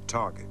favorite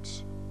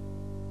targets.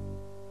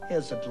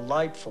 Here's a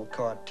delightful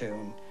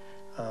cartoon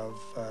of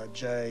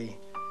Jay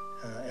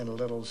in a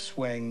little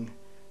swing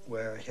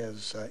where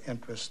his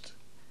interest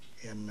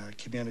in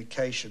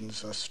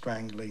communications are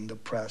strangling the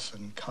press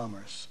and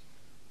commerce.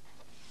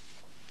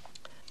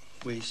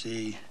 We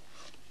see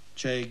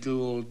Jay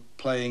Gould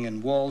playing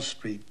in Wall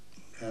Street,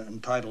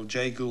 entitled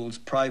Jay Gould's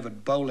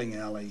Private Bowling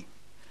Alley.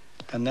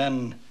 And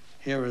then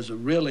here is a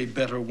really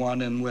bitter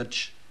one in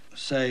which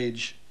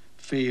Sage,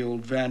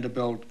 Field,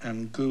 Vanderbilt,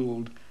 and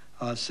Gould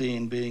are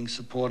seen being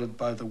supported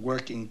by the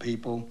working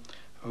people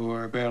who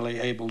are barely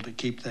able to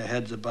keep their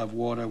heads above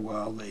water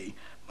while the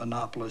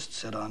monopolists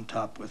sit on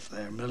top with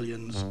their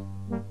millions.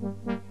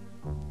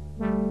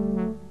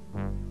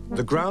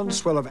 The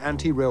groundswell of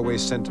anti-railway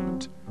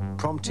sentiment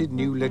prompted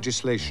new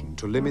legislation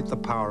to limit the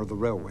power of the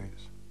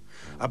railways.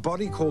 A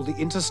body called the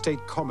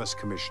Interstate Commerce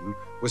Commission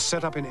was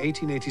set up in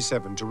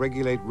 1887 to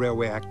regulate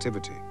railway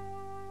activity.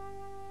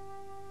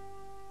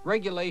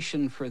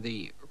 Regulation for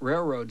the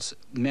railroads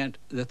meant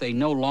that they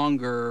no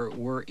longer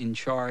were in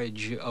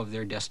charge of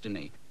their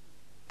destiny.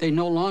 They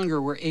no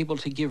longer were able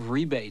to give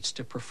rebates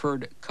to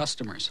preferred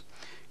customers.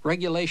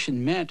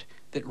 Regulation meant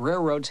that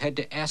railroads had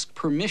to ask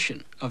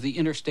permission of the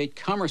Interstate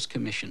Commerce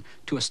Commission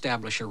to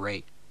establish a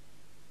rate.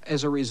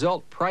 As a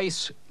result,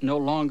 price no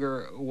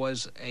longer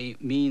was a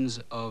means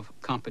of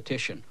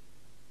competition.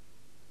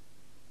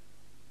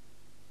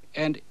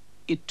 And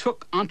it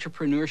took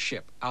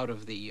entrepreneurship out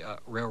of the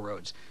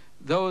railroads.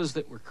 Those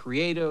that were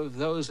creative,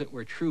 those that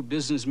were true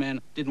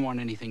businessmen, didn't want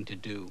anything to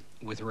do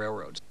with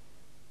railroads.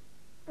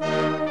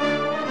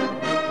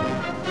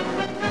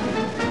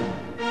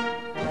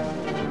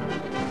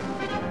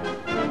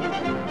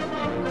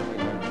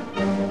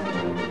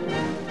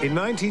 In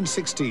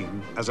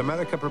 1916, as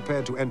America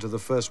prepared to enter the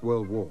First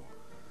World War,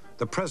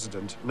 the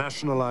president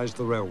nationalized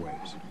the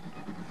railways.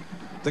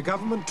 The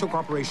government took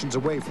operations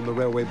away from the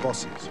railway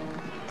bosses.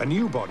 A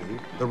new body,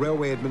 the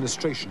Railway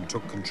Administration,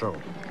 took control.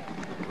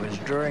 It was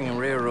during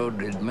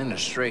railroad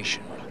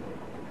administration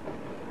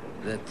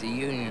that the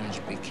unions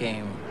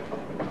became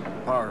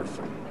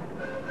powerful,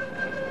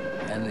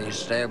 and the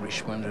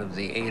establishment of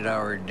the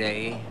 8-hour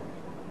day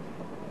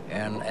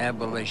and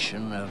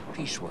abolition of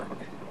piecework.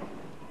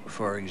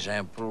 For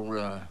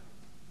example,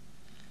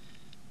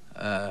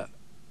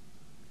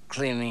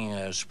 cleaning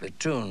a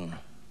spittoon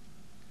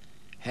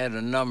had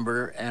a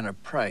number and a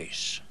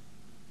price.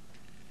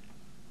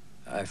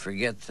 I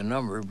forget the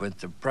number, but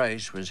the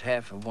price was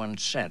half of 1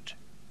 cent,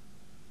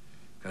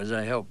 because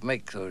I helped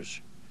make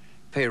those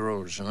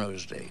payrolls in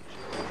those days.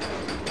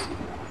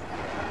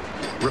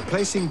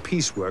 Replacing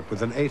piecework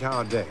with an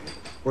 8-hour day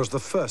was the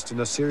first in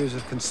a series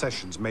of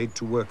concessions made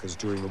to workers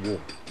during the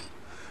war.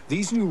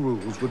 These new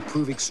rules would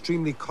prove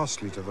extremely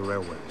costly to the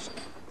railways.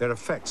 Their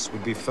effects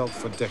would be felt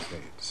for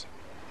decades.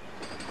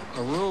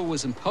 A rule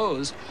was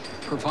imposed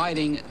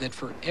providing that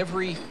for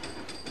every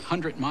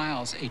 100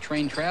 miles a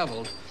train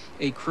traveled,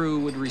 a crew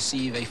would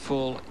receive a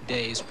full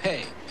day's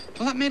pay.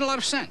 Well, that made a lot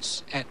of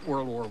sense at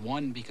World War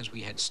I because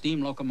we had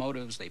steam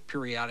locomotives. They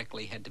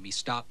periodically had to be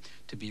stopped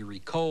to be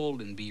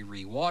recoaled and be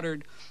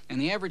rewatered, and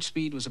the average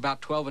speed was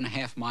about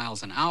 12.5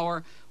 miles an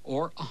hour,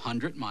 or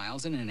 100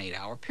 miles in an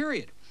 8-hour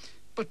period.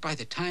 But by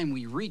the time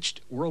we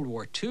reached World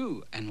War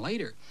II and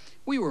later,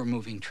 we were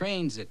moving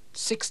trains at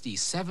 60,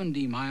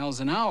 70 miles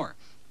an hour.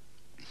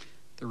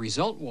 The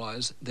result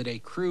was that a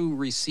crew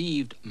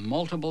received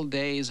multiple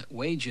days'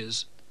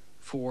 wages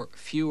for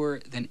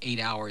fewer than 8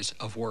 hours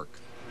of work.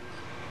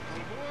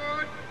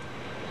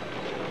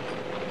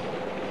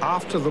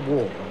 After the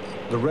war,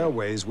 the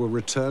railways were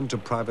returned to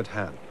private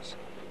hands,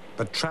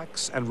 but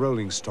tracks and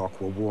rolling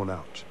stock were worn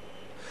out.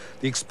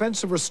 The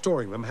expense of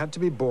restoring them had to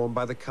be borne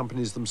by the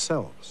companies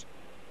themselves.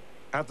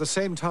 At the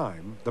same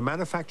time, the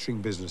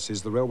manufacturing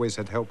businesses the railways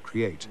had helped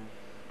create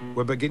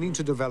were beginning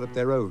to develop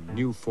their own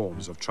new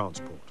forms of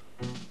transport.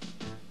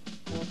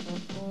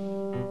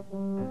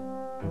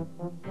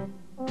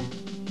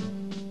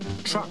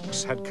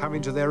 Trucks had come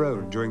into their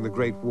own during the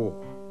Great War.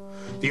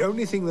 The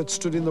only thing that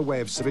stood in the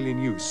way of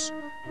civilian use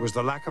was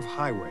the lack of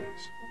highways.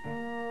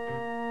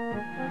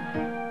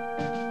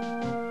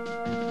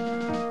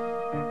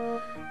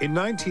 In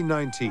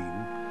 1919,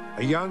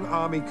 a young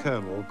Army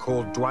colonel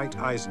called Dwight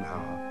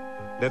Eisenhower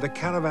led a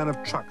caravan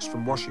of trucks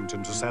from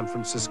Washington to San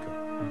Francisco.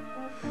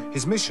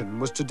 His mission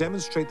was to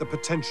demonstrate the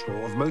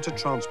potential of motor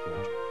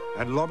transport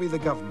and lobby the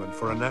government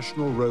for a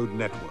national road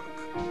network.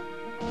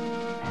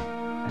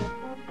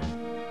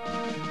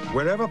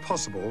 Wherever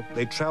possible,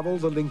 they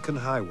traveled the Lincoln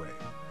Highway,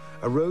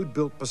 a road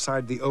built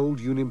beside the old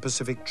Union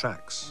Pacific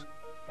tracks.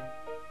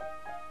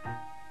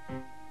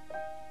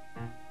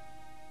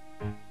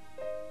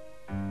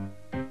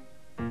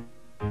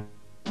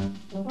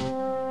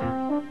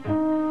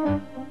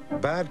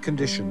 Bad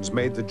conditions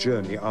made the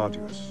journey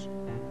arduous.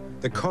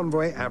 The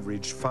convoy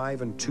averaged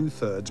 5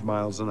 2/3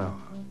 miles an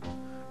hour.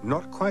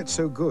 Not quite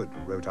so good,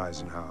 wrote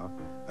Eisenhower,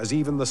 as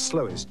even the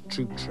slowest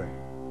troop train.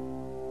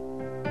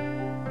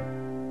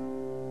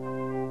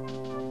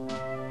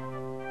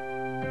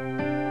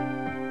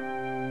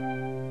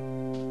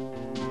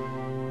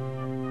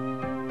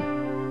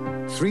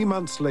 Three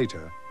months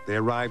later, they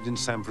arrived in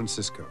San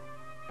Francisco.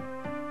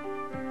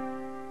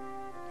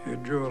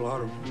 It drew a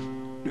lot of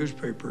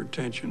newspaper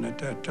attention at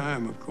that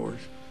time, of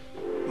course.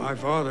 My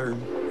father,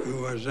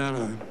 who was then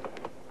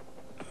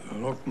a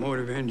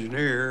locomotive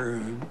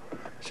engineer,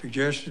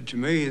 suggested to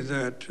me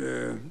that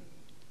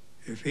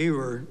if he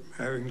were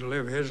having to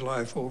live his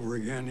life over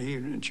again,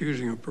 and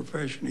choosing a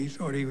profession, he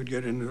thought he would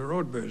get into the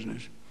road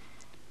business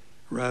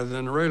rather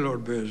than the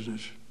railroad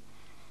business,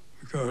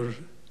 because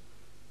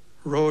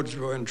roads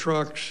and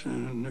trucks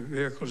and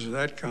vehicles of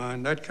that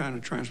kind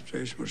of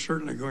transportation was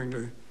certainly going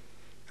to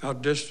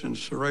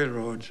outdistance the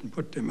railroads and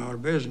put them out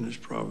of business,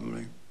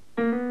 probably.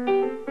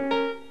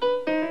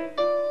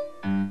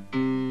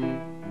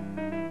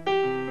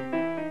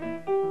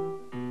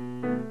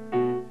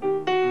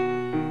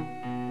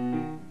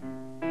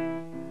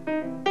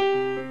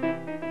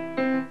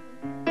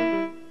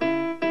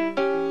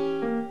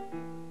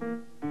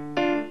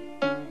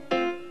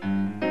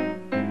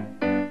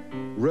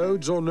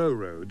 Roads or no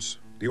roads,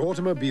 the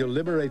automobile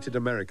liberated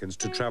Americans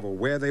to travel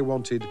where they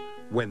wanted,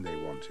 when they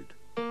wanted.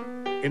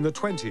 In the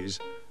 20s,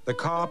 the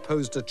car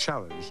posed a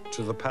challenge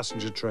to the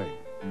passenger train.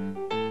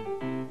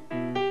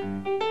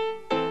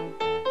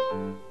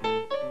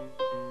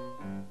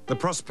 The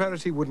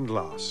prosperity wouldn't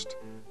last.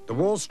 The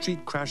Wall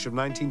Street crash of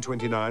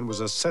 1929 was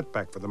a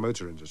setback for the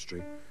motor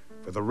industry.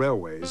 For the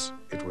railways,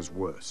 it was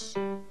worse.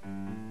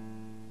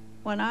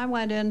 When I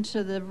went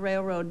into the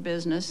railroad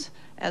business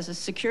as a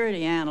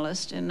security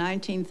analyst in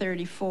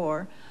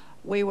 1934,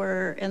 we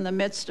were in the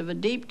midst of a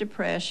deep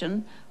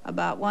depression.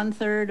 About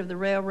 1/3 of the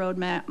railroad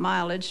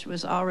mileage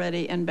was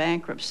already in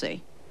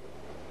bankruptcy.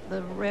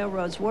 The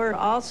railroads were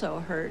also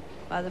hurt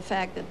by the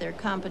fact that their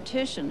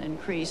competition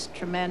increased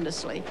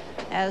tremendously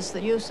as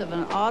the use of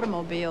an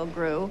automobile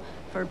grew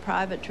for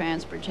private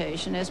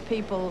transportation, as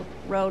people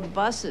rode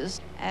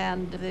buses,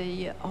 and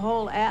the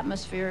whole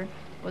atmosphere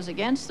was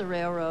against the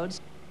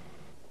railroads.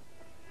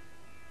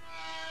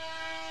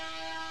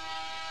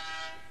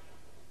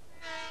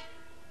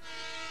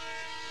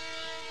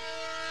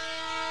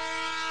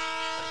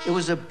 It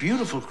was a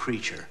beautiful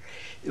creature.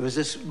 It was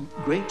this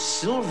great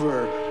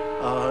silver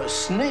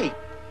snake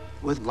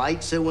with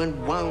lights that went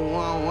wow,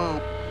 wow, wow,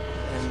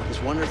 and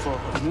this wonderful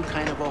new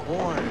kind of a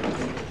horn.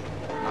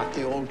 Not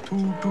the old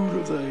toot-toot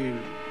of the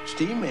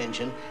steam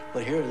engine,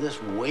 but here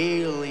this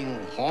wailing,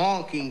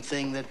 honking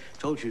thing that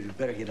told you to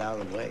better get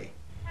out of the way.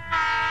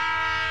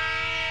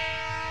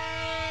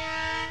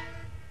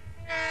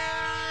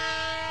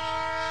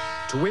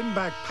 To win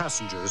back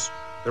passengers,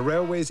 the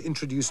railways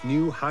introduced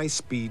new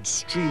high-speed,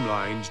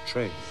 streamlined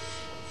trains.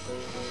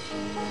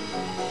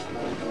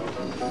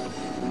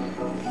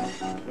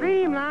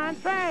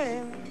 Streamlined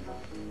train,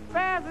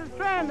 fastest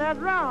train that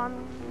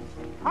run,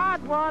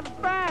 hot water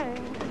Spain.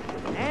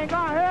 Ain't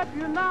gonna hurt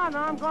you none,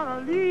 I'm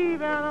gonna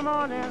leave in the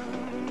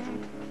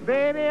morning,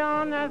 baby,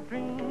 on that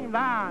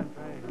streamlined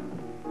train.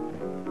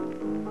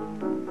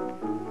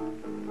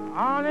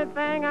 Only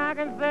thing I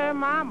can say,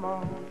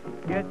 mama,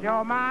 get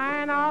your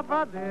mind off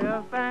of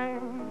this thing.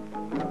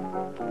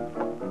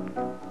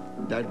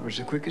 That was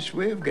the quickest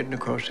way of getting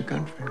across the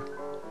country.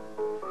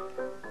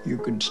 You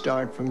could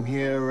start from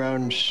here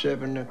around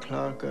 7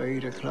 o'clock or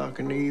 8 o'clock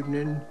in the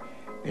evening,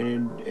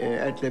 and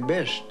at the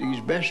best, these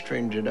best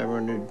trains that I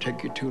run, it'd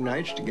take you 2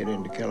 nights to get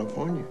into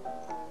California.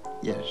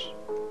 Yes.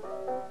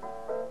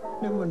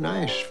 They were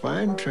nice,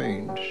 fine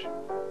trains.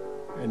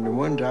 And the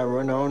ones I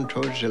run on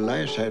towards the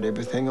last had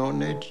everything on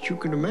there that you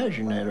could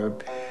imagine. They had a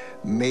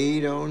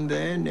maid on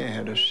there, and they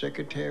had a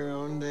secretary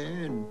on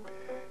there, and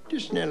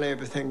just nearly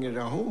everything that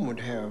a home would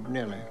have,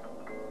 nearly.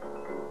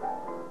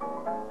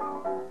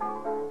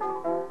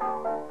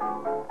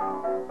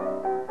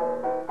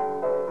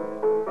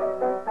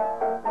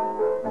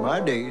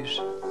 My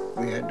days,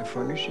 we had to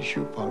furnish the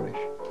shoe polish.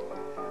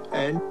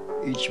 And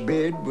each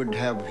bed would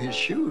have his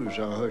shoes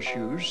or her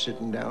shoes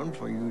sitting down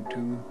for you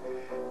to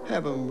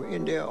have them,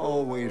 and they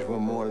always were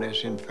more or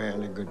less in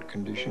fairly good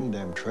condition.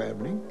 Them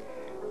traveling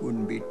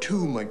wouldn't be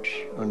too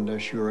much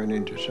unless you ran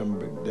into some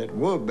that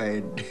were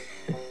bad.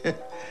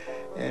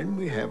 And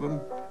we have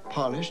them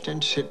polished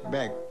and sit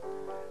back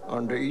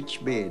under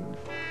each bed.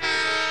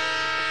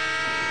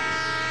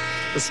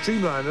 The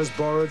streamliners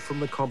borrowed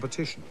from the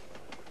competition.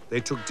 They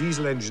took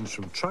diesel engines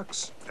from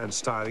trucks and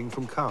styling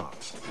from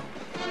cars.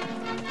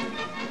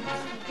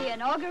 The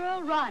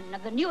inaugural run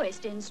of the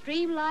newest in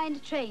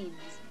streamlined trains.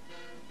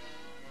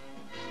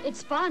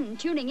 It's fun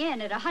tuning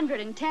in at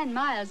 110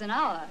 miles an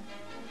hour.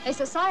 A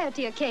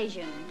society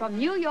occasion from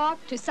New York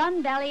to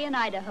Sun Valley in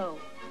Idaho.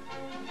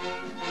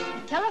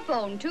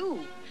 Telephone,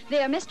 too.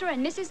 They are Mr.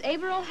 and Mrs.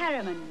 Averill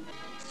Harriman.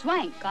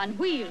 Swank on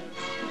wheels.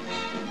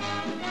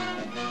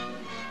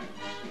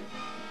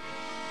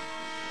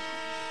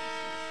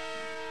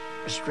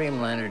 A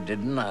streamliner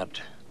did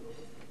not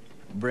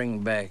bring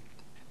back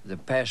the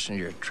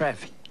passenger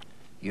traffic.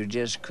 You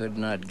just could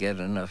not get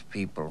enough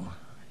people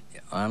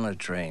on a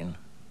train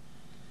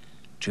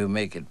to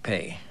make it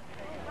pay.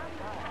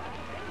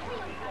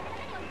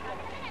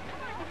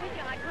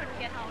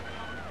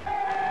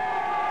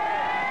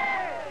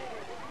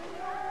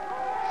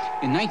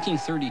 In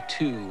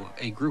 1932,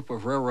 a group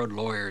of railroad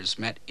lawyers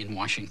met in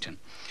Washington,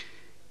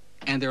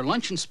 and their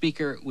luncheon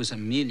speaker was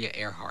Amelia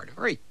Earhart, a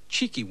very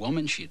cheeky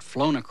woman. She had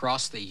flown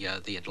across the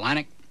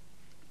Atlantic,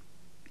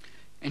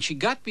 and she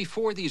got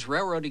before these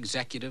railroad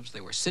executives.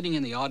 They were sitting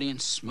in the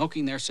audience,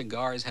 smoking their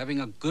cigars, having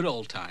a good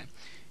old time,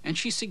 and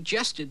she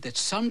suggested that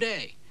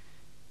someday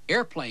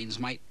airplanes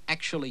might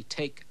actually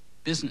take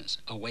business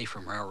away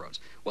from railroads.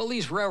 Well,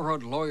 these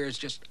railroad lawyers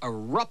just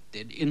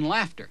erupted in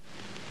laughter.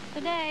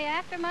 Today,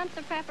 after months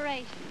of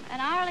preparation, an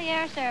hourly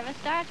air service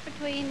starts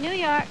between New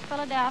York,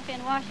 Philadelphia,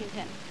 and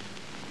Washington.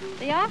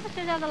 The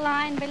officers of the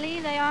line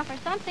believe they offer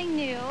something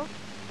new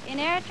in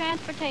air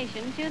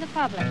transportation to the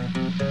public.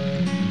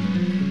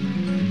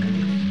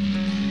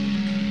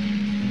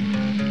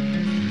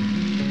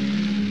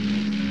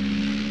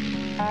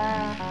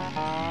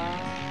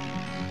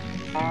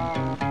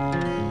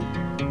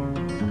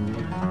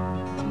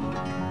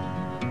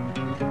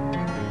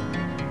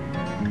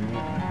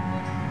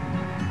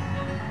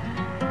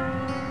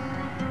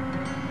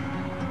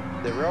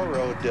 The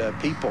railroad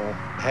people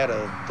had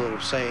a little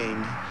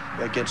saying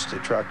against the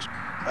trucks: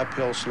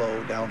 uphill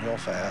slow, downhill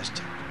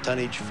fast,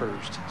 tonnage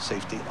first,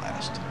 safety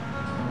last.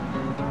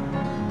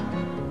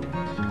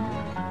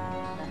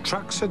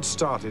 Trucks had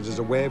started as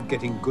a way of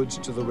getting goods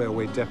to the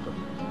railway depot.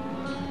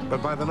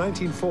 But by the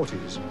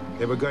 1940s,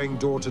 they were going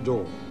door to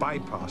door,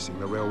 bypassing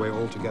the railway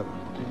altogether.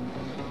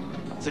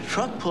 The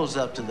truck pulls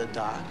up to the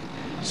dock,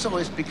 so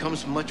it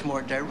becomes much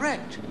more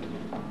direct.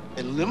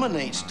 It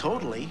eliminates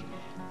totally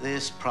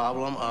this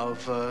problem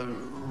of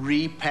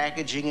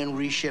repackaging and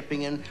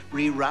reshipping and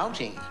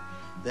rerouting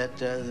that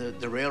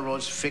the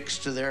railroads fix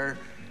to their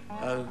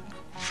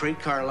freight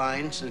car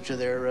lines, to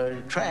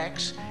their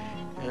tracks,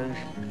 and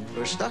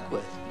we're stuck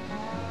with.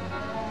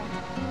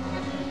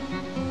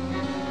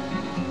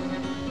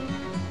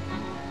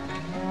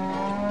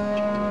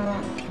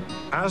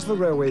 As the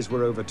railways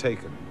were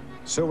overtaken,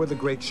 so were the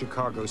great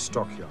Chicago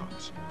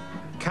stockyards.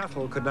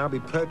 Cattle could now be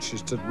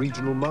purchased at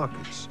regional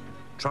markets,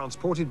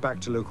 transported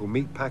back to local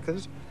meat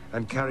packers,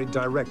 and carried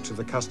direct to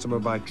the customer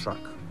by truck.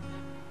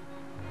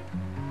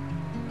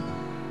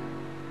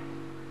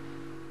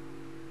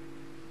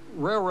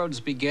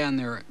 Railroads began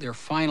their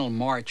final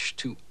march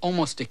to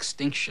almost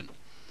extinction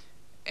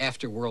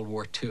after World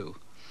War II.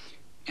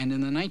 And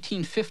in the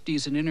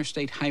 1950s, an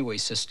interstate highway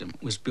system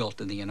was built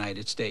in the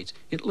United States.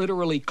 It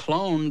literally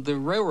cloned the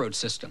railroad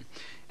system.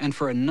 And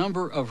for a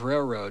number of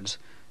railroads,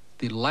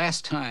 the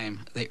last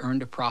time they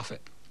earned a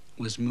profit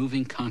was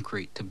moving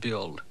concrete to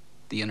build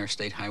the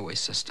interstate highway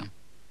system.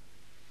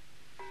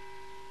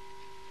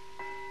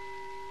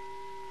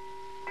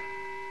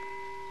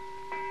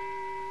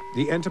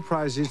 The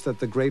enterprises that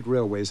the great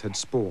railways had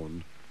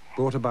spawned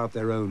brought about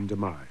their own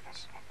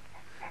demise.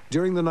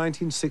 During the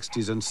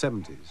 1960s and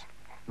 70s,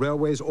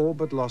 railways all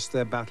but lost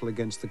their battle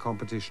against the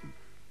competition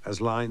as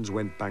lines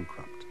went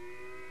bankrupt.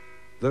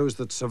 Those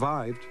that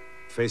survived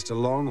faced a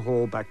long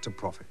haul back to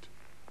profit.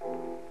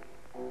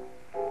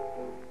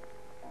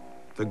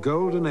 The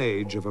golden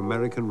age of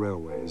American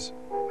railways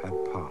had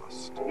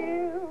passed.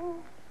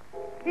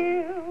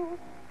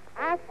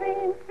 I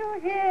seem to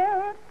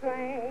hear a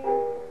train.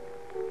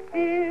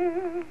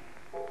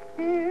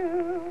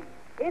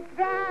 It's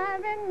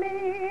driving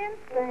me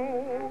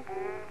insane.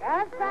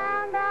 The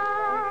sound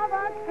of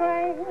a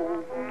train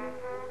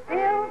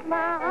fills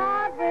my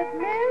heart with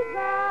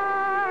misery.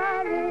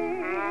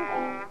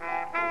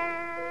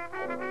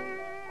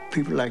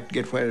 People like to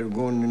get where they're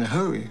going in a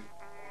hurry.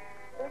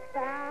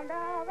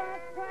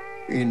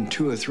 In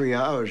 2 or 3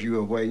 hours, you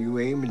are where you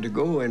aiming to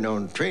go, and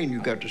on a train, you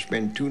got to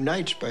spend 2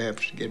 nights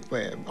perhaps to get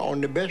where,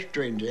 on the best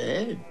trains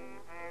they had.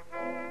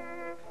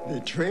 The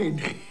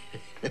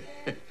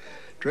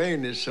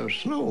train is so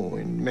slow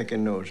in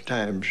making those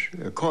times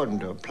according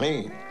to a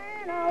plane.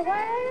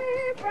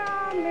 Away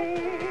from me.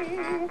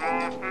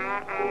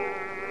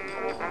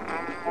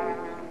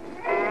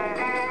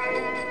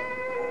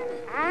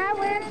 I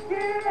went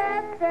to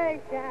the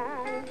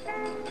station,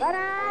 but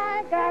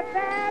I got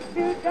there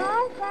too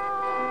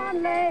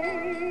doggone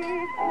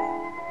late.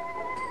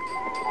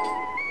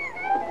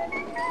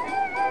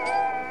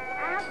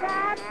 I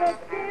got the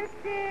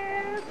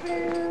choo-choo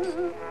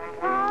blues,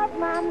 'cause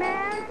my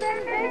man's in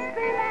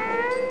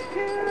Dixieland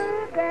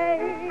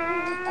today.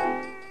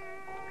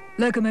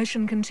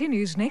 Locomotion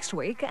continues next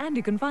week, and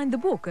you can find the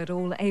book at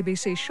all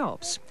ABC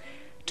shops.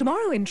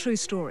 Tomorrow in True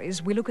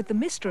Stories, we look at the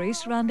mystery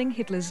surrounding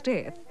Hitler's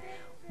death.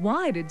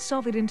 Why did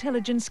Soviet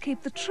intelligence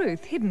keep the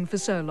truth hidden for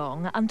so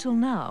long until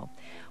now?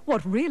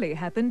 What really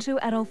happened to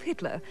Adolf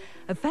Hitler?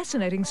 A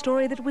fascinating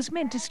story that was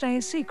meant to stay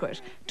a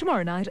secret.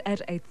 Tomorrow night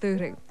at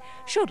 8:30.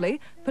 Shortly,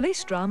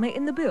 police drama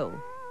in the bill.